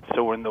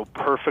 So we're in the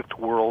perfect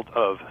world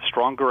of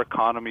stronger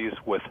economies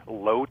with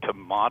low to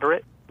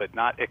moderate, but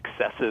not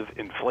excessive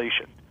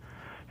inflation.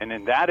 And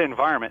in that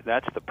environment,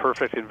 that's the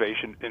perfect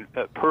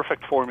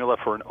perfect formula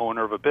for an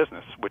owner of a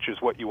business, which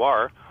is what you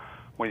are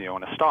when you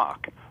own a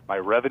stock. My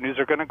revenues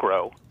are going to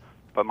grow.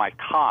 but my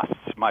costs,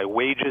 my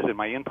wages, and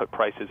my input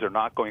prices are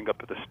not going up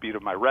at the speed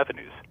of my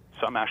revenues.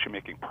 So I'm actually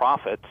making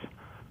profits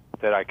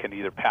that I can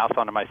either pass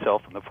on to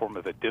myself in the form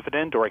of a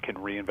dividend or I can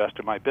reinvest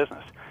in my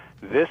business.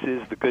 This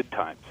is the good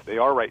times. They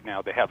are right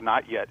now. They have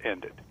not yet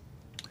ended.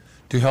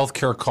 Do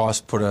healthcare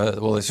costs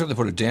they certainly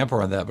put a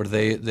damper on that, but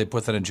they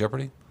put that in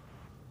jeopardy?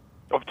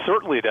 Oh, it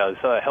certainly does.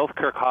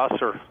 Healthcare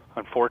costs are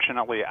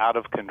unfortunately out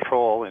of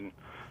control, and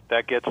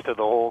that gets to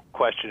the whole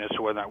question as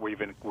to whether or not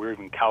we're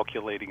even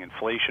calculating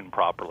inflation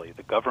properly.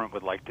 The government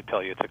would like to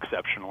tell you it's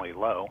exceptionally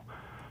low,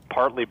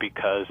 partly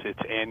because its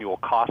annual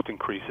cost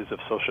increases of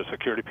Social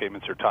Security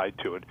payments are tied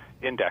to an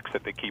index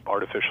that they keep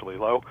artificially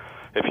low.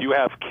 If you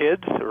have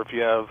kids or if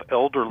you have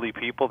elderly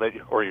people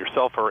or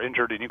yourself are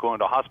injured and you go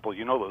into a hospital,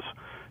 you know those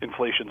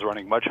inflation's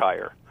running much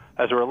higher.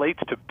 As it relates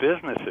to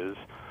businesses,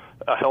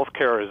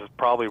 healthcare is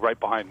probably right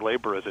behind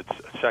labor as its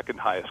second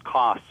highest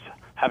costs.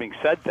 Having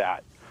said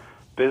that,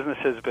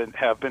 businesses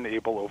have been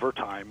able over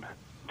time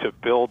to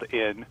build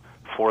in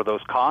for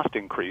those cost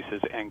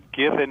increases, and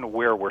given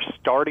where we're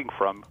starting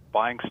from,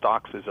 buying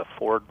stocks is a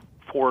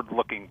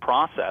forward-looking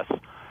process.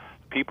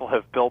 People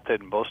have built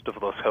in most of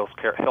those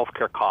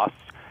healthcare costs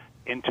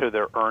into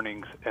their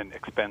earnings and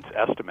expense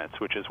estimates,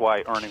 which is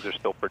why earnings are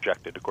still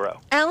projected to grow.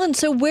 Alan,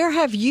 so where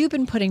have you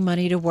been putting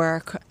money to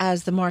work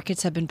as the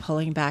markets have been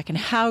pulling back, and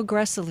how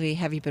aggressively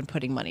have you been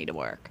putting money to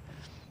work?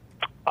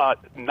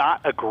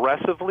 Not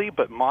aggressively,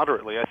 but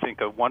moderately. I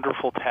think a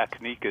wonderful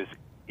technique is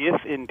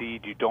if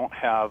indeed you don't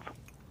have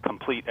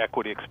complete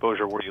equity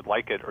exposure where you'd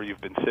like it or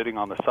you've been sitting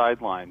on the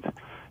sidelines,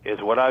 is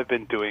what I've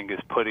been doing is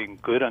putting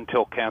good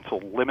until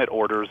canceled limit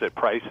orders at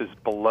prices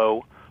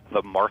below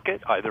the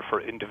market, either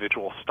for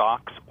individual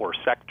stocks or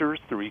sectors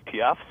through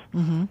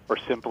ETFs, or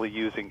simply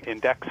using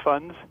index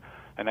funds.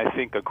 And I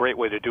think a great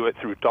way to do it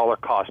through dollar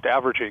cost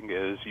averaging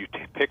is you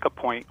pick a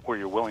point where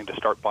you're willing to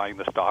start buying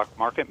the stock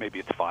market. Maybe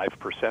it's 5%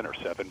 or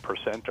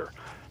 7% or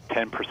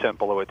 10%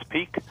 below its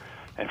peak.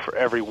 And for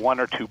every 1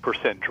 or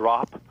 2%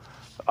 drop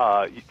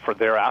for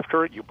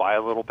thereafter, you buy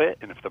a little bit.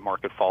 And if the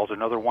market falls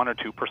another 1 or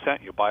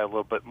 2%, you buy a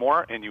little bit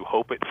more. And you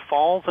hope it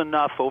falls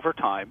enough over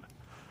time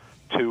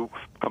to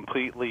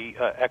completely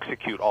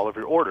execute all of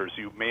your orders.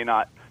 You may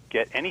not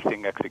get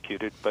anything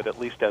executed, but at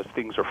least as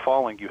things are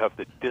falling, you have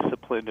the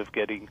discipline of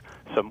getting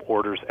some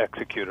orders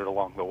executed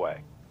along the way.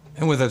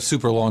 And with that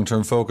super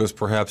long-term focus,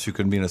 perhaps you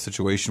can be in a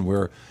situation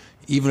where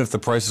even if the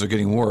prices are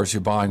getting worse, you're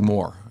buying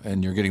more,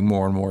 and you're getting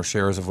more and more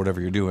shares of whatever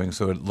you're doing,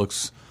 so it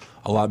looks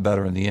a lot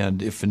better in the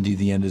end, if indeed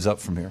the end is up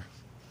from here.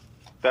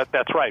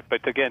 That's right,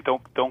 but again,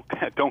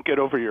 don't get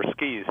over your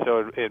skis.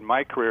 So in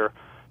my career,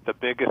 the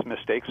biggest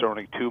mistakes are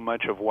owning too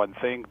much of one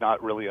thing,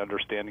 not really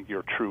understanding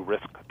your true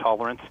risk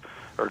tolerance,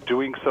 or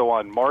doing so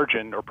on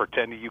margin, or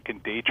pretending you can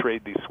day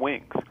trade these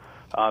swings.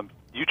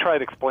 You try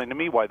to explain to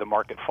me why the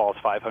market falls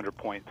 500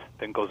 points,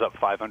 then goes up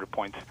 500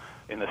 points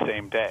in the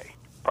same day.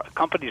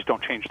 Companies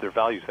don't change their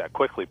values that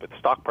quickly, but the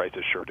stock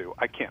prices sure do.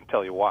 I can't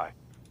tell you why.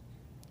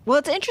 Well,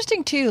 it's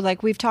interesting, too.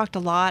 Like, we've talked a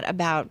lot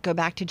about, go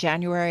back to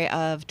January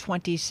of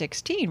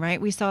 2016,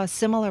 right? We saw a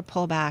similar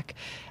pullback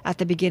at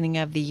the beginning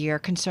of the year.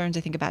 Concerns,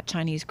 I think, about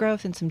Chinese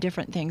growth and some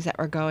different things that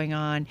were going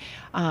on.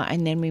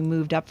 And then we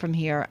moved up from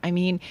here. I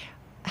mean,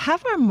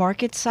 have our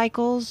market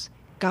cycles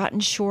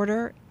gotten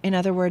shorter? In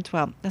other words,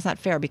 well, that's not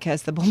fair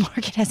because the bull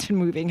market has been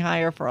moving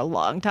higher for a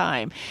long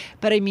time.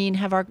 But I mean,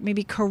 have our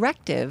maybe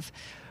correction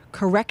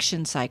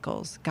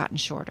cycles gotten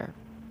shorter?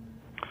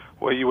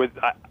 Well, you would.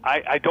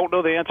 I don't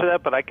know the answer to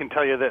that, but I can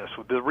tell you this: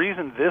 the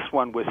reason this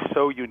one was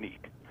so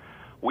unique,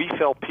 we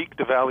fell peak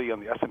to valley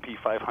on the S&P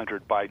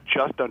 500 by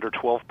just under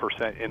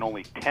 12% in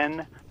only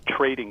 10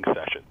 trading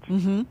sessions.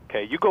 Mm-hmm.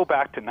 Okay, you go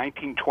back to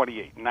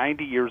 1928,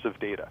 90 years of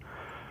data.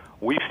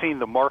 We've seen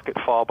the market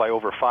fall by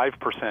over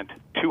 5%,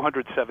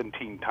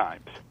 217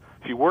 times.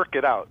 If you work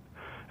it out,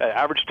 the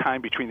average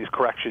time between these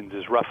corrections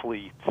is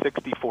roughly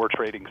 64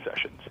 trading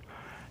sessions.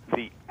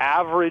 The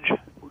average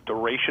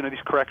duration of these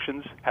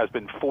corrections has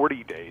been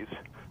 40 days,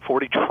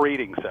 40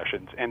 trading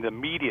sessions, and the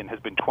median has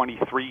been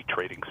 23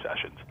 trading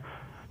sessions.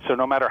 So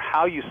no matter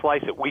how you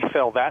slice it, we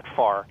fell that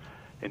far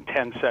in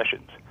 10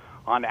 sessions.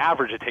 On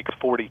average, it takes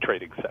 40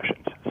 trading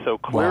sessions. So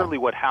clearly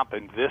what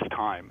happened this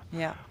time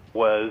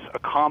was a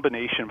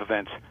combination of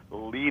events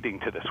leading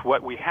to this.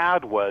 What we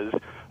had was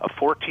a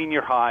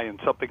 14-year high in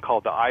something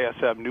called the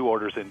ISM New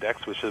Orders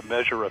Index, which is a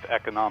measure of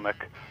economic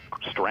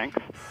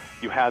strength.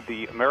 You had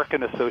the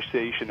American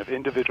Association of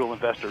Individual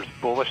Investors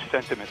Bullish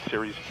Sentiment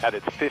Series at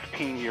its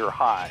 15-year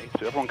high.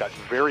 So everyone got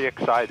very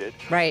excited.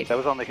 Right. That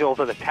was on the heels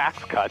of the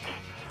tax cuts.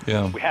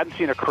 Yeah. We hadn't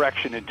seen a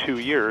correction in 2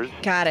 years.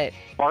 Got it.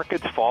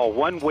 Markets fall,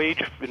 one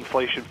wage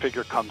inflation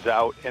figure comes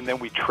out, and then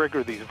we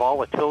trigger these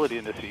volatility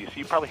indices. So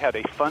you probably had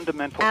a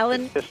fundamental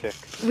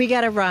statistic. We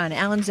got to run.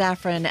 Alan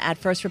Zafran at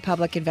First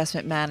Republic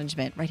Investment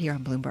Management, right here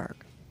on Bloomberg.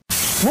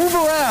 Move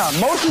around.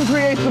 Motion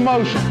creates the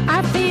motion.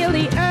 I feel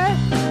the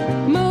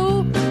earth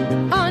move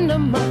under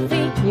my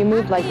feet. You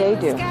move like they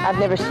do. I've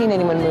never seen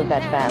anyone move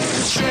that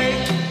fast.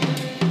 Shake.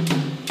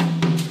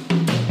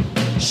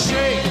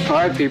 Shake. All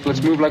right, people,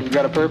 let's move like we've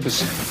got a purpose.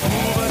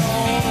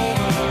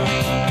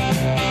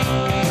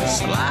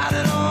 Slide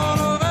it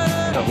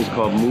company's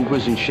called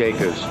Movers and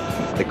Shakers.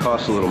 They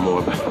cost a little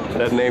more, but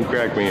that name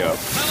cracked me up.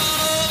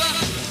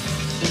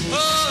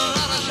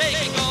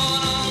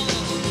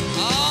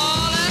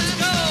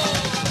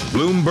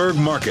 Bloomberg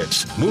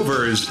Markets,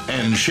 Movers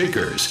and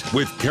Shakers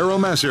with Carol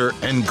Massar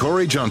and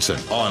Corey Johnson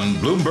on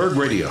Bloomberg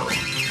Radio.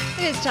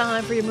 It's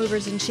time for your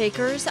Movers and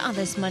Shakers on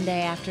this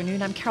Monday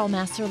afternoon. I'm Carol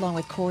Massar along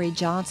with Corey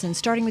Johnson.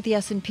 Starting with the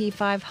S&P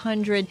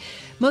 500,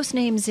 most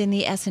names in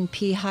the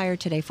S&P higher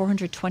today,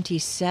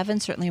 427,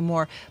 certainly a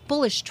more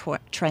bullish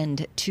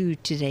trend to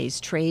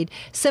today's trade.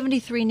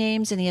 73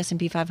 names in the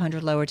S&P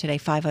 500 lower today,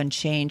 5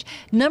 unchanged.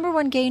 Number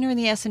one gainer in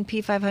the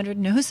S&P 500,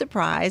 no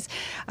surprise,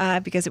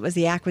 because it was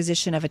the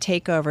acquisition of a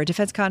takeover.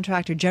 Defense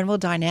contractor General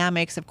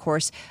Dynamics, of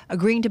course,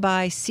 agreeing to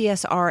buy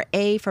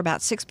CSRA for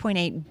about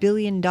 $6.8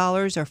 billion or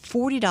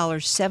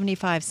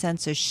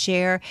 $40.75 a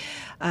share.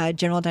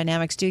 General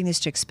Dynamics doing this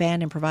to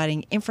expand and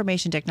providing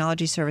information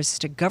technology services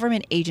to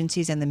government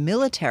agencies and the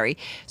military.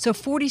 So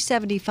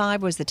 $40.75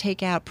 was the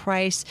takeout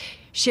price.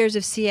 Shares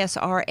of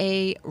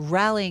CSRA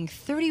rallying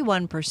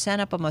 31%,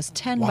 up almost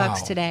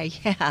 $10 today.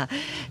 Yeah,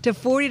 to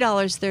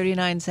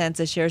 $40.39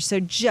 a share.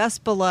 So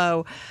just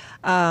below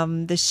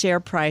the share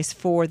price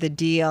for the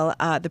deal.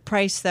 The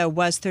price, though,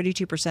 was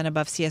 32%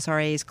 above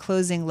CSRA's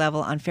closing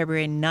level on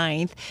February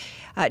 9th.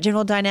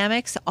 General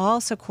Dynamics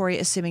also, Corey,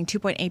 assuming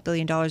 $2.8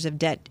 billion of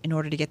debt in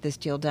order to get this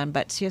deal done.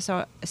 But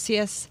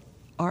CSRA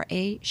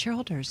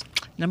shareholders,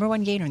 number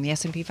one gainer in the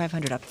S&P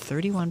 500, up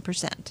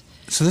 31%.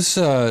 So this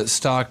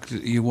stock,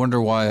 you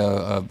wonder why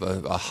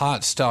a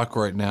hot stock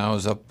right now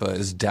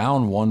is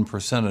down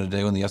 1% in a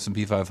day when the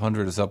S&P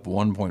 500 is up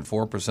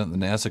 1.4%, the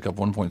Nasdaq up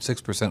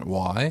 1.6%.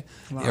 Why?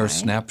 Are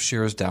Snap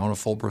shares down a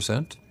full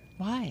percent?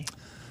 Why?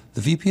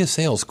 The VP of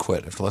sales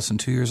quit after less than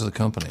 2 years of the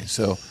company.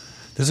 So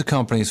there's a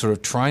company sort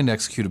of trying to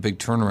execute a big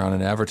turnaround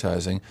in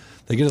advertising.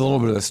 They get a little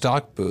bit of a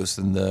stock boost,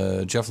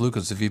 and Jeff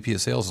Lucas, the VP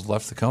of sales, has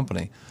left the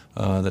company.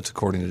 That's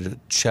according to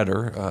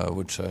Cheddar,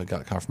 which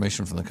got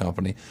confirmation from the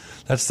company.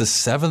 That's the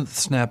 7th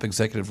Snap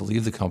executive to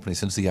leave the company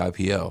since the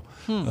IPO.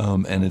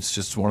 And it's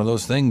just one of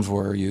those things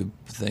where you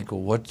think,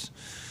 well, what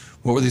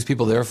were these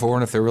people there for?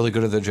 And if they're really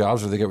good at their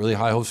jobs or they get really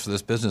high hopes for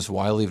this business,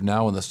 why leave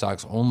now when the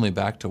stock's only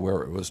back to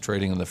where it was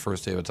trading on the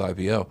first day of its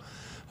IPO?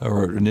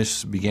 Or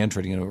initially began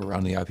trading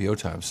around the IPO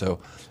time.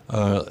 So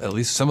at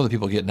least some of the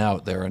people getting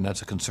out there, and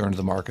that's a concern to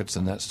the markets,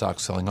 and that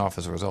stock's selling off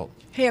as a result.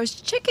 Hey, I was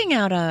checking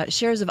out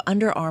shares of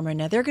Under Armour.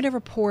 Now, they're going to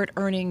report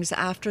earnings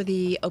after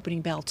the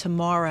opening bell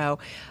tomorrow.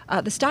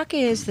 The stock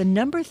is the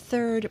number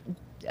three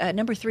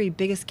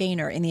biggest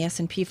gainer in the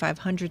S&P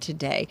 500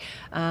 today.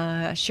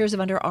 Shares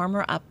of Under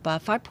Armour up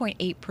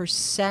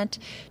 5.8%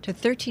 to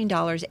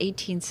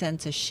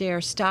 $13.18 a share.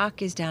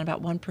 Stock is down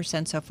about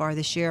 1% so far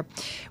this year.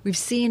 We've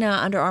seen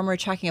Under Armour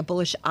tracking a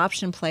bullish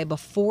option play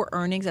before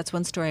earnings. That's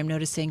one story I'm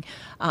noticing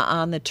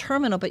on the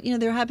terminal. But,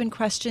 there have been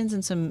questions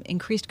and some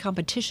increased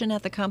competition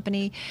at the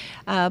company.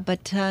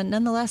 But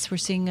nonetheless, we're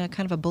seeing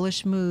kind of a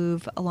bullish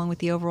move along with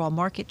the overall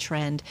market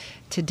trend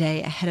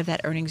today ahead of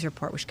that earnings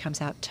report, which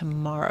comes out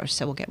tomorrow.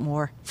 So we'll get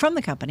more from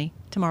the company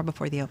tomorrow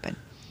before the open.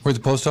 Were at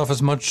the post office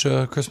much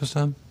Christmas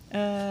time?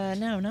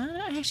 No,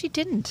 I actually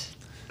didn't.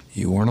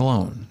 You weren't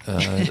alone.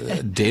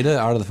 Data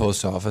out of the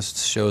post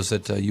office shows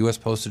that U.S.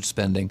 postage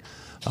spending,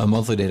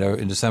 monthly data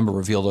in December,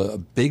 revealed a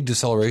big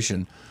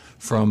deceleration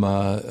from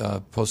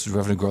postage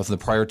revenue growth in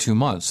the prior 2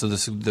 months. So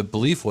the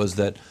belief was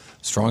that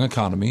strong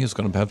economy is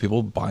going to have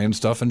people buying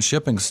stuff and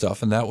shipping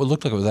stuff, and that would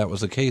look like that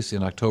was the case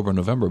in October and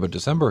November. But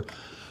December,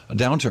 a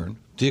downturn,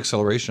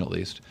 deceleration at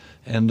least.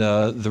 And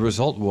the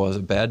result was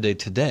a bad day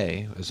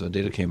today as the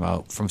data came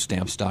out from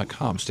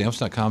Stamps.com.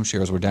 Stamps.com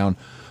shares were down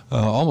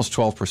almost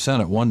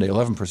 12% at one day,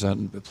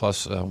 11%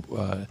 plus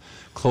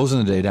closing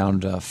the day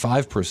down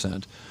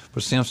 5%.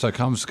 But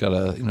Stamps.com's got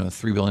a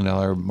 $3 billion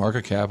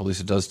market cap, at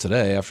least it does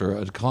today after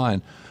a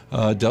decline.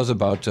 Does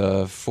about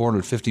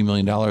 $450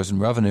 million in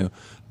revenue.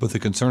 But the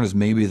concern is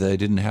maybe they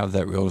didn't have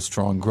that real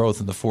strong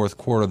growth in the fourth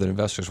quarter that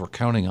investors were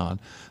counting on.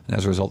 And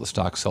as a result, the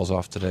stock sells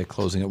off today,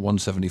 closing at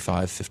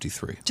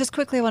 $175.53. Just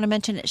quickly, I want to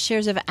mention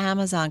shares of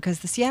Amazon, because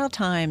the Seattle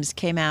Times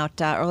came out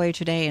earlier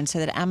today and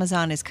said that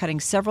Amazon is cutting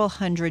several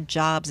hundred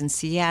jobs in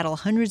Seattle,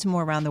 hundreds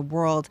more around the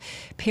world,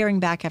 paring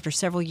back after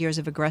several years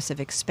of aggressive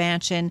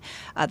expansion.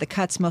 The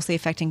cuts mostly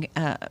affecting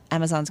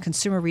Amazon's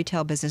consumer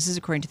retail businesses,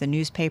 according to the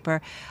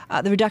newspaper.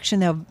 The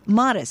reduction, though,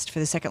 modest for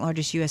the second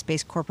largest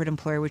U.S.-based corporate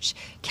employer, which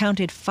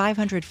counted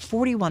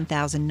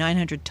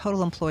 541,900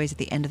 total employees at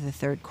the end of the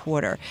third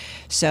quarter.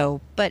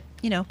 So, but,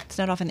 it's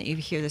not often that you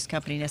hear this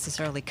company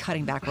necessarily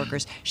cutting back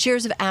workers.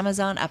 Shares of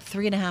Amazon up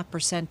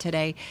 3.5%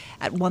 today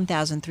at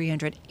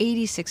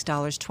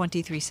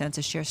 $1,386.23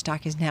 a share.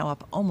 Stock is now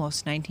up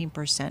almost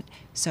 19%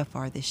 so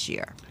far this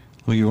year.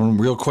 Well, you want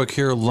real quick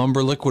here.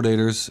 Lumber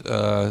liquidators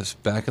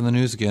back in the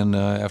news again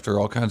after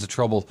all kinds of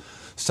trouble.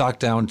 Stock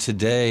down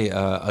today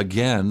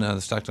again.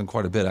 The stock down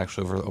quite a bit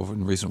actually over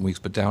in recent weeks,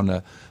 but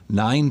down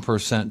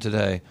 9%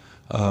 today.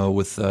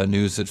 with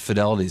news that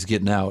Fidelity's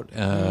getting out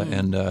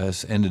and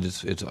has ended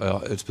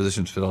its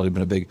position. Fidelity has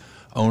been a big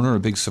owner, a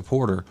big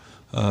supporter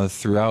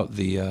throughout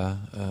the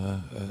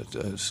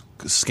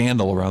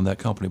scandal around that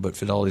company. But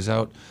Fidelity's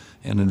out,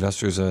 and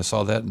investors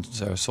saw that and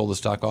sold the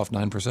stock off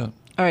 9%.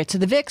 All right, so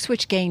the VIX,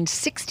 which gained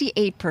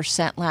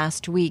 68%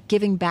 last week,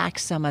 giving back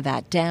some of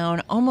that,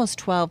 down almost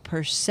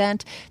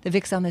 12%. The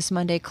VIX on this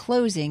Monday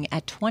closing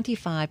at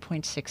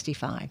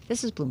 25.65.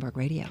 This is Bloomberg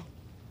Radio.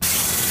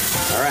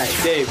 All right,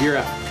 Dave, you're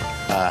up.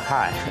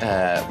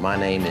 Hi, my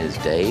name is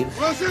Dave.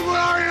 Wilson, where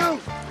are you?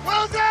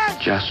 Wilson!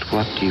 Just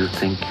what do you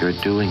think you're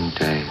doing,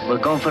 Dave? We're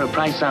going for the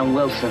price on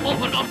Wilson.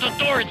 Open up the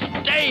door, it's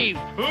Dave.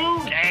 Who?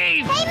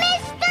 Dave. Hey,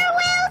 Mr.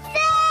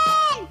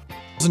 Wilson!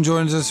 Wilson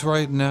joins us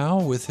right now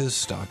with his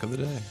stock of the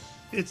day.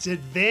 It's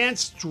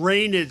Advanced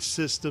Drainage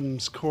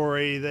Systems,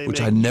 Corey.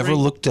 Which I never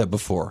looked at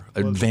before.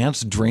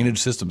 Advanced Drainage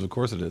Systems, of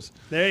course it is.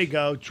 There you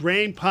go.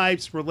 Drain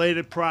pipes,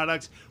 related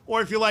products,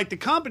 or if you like the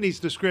company's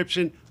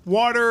description,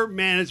 Water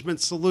Management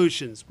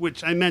Solutions,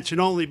 which I mention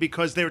only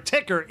because their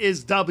ticker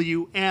is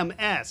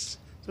WMS.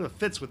 Sort of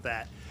fits with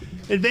that.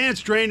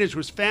 Advanced Drainage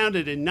was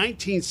founded in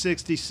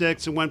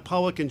 1966 and went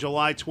public in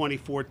July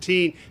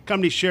 2014.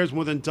 Company shares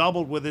more than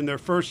doubled within their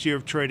first year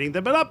of trading.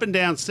 They've been up and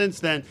down since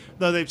then,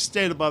 though they've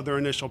stayed above their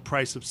initial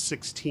price of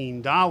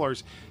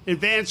 $16.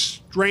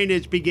 Advanced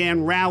Drainage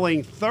began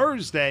rallying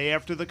Thursday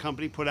after the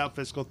company put out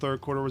fiscal third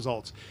quarter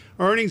results.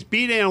 Earnings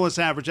beat analysts'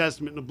 average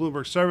estimate in the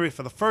Bloomberg survey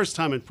for the first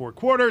time in 4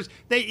 quarters.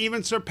 They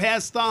even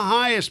surpassed the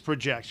highest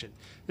projection.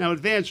 Now,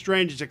 Advanced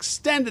Drainage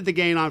extended the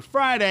gain on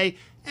Friday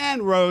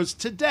and rose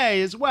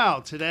today as well.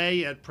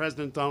 Today, at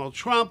President Donald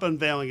Trump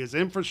unveiling his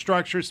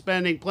infrastructure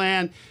spending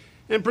plan,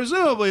 and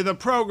presumably the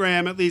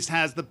program at least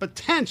has the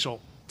potential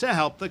to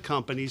help the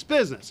company's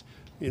business.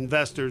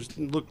 Investors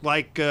looked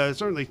like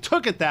certainly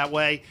took it that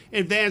way.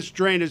 Advanced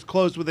Drainage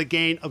closed with a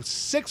gain of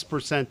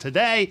 6%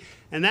 today,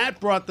 and that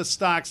brought the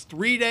stock's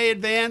 3-day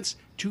advance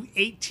to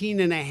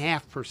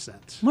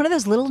 18.5%. One of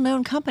those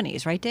little-known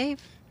companies, right, Dave?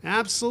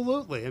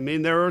 Absolutely. I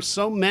mean, there are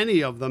so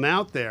many of them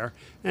out there,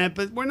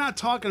 but we're not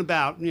talking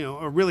about,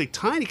 a really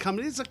tiny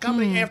company. It's a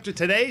company after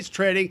today's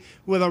trading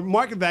with a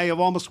market value of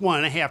almost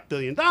 $1.5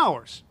 billion.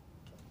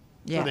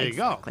 Yeah, so there you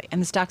go.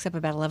 And the stock's up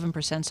about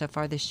 11% so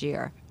far this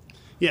year.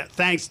 Yeah,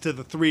 thanks to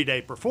the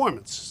 3-day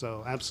performance.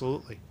 So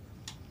absolutely.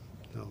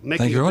 So Thank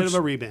making you a very bit much. of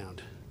a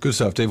rebound. Good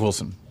stuff. Dave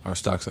Wilson, our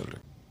stocks editor.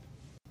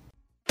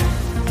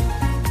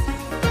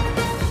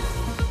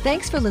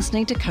 Thanks for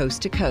listening to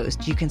Coast to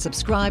Coast. You can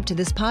subscribe to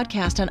this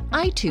podcast on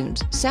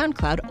iTunes,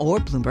 SoundCloud, or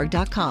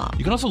Bloomberg.com.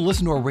 You can also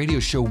listen to our radio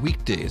show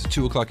weekdays at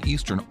 2 o'clock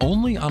Eastern,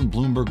 only on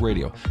Bloomberg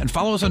Radio. And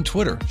follow us on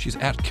Twitter. She's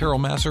at Carol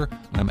Masser,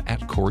 and I'm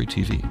at Corey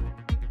TV.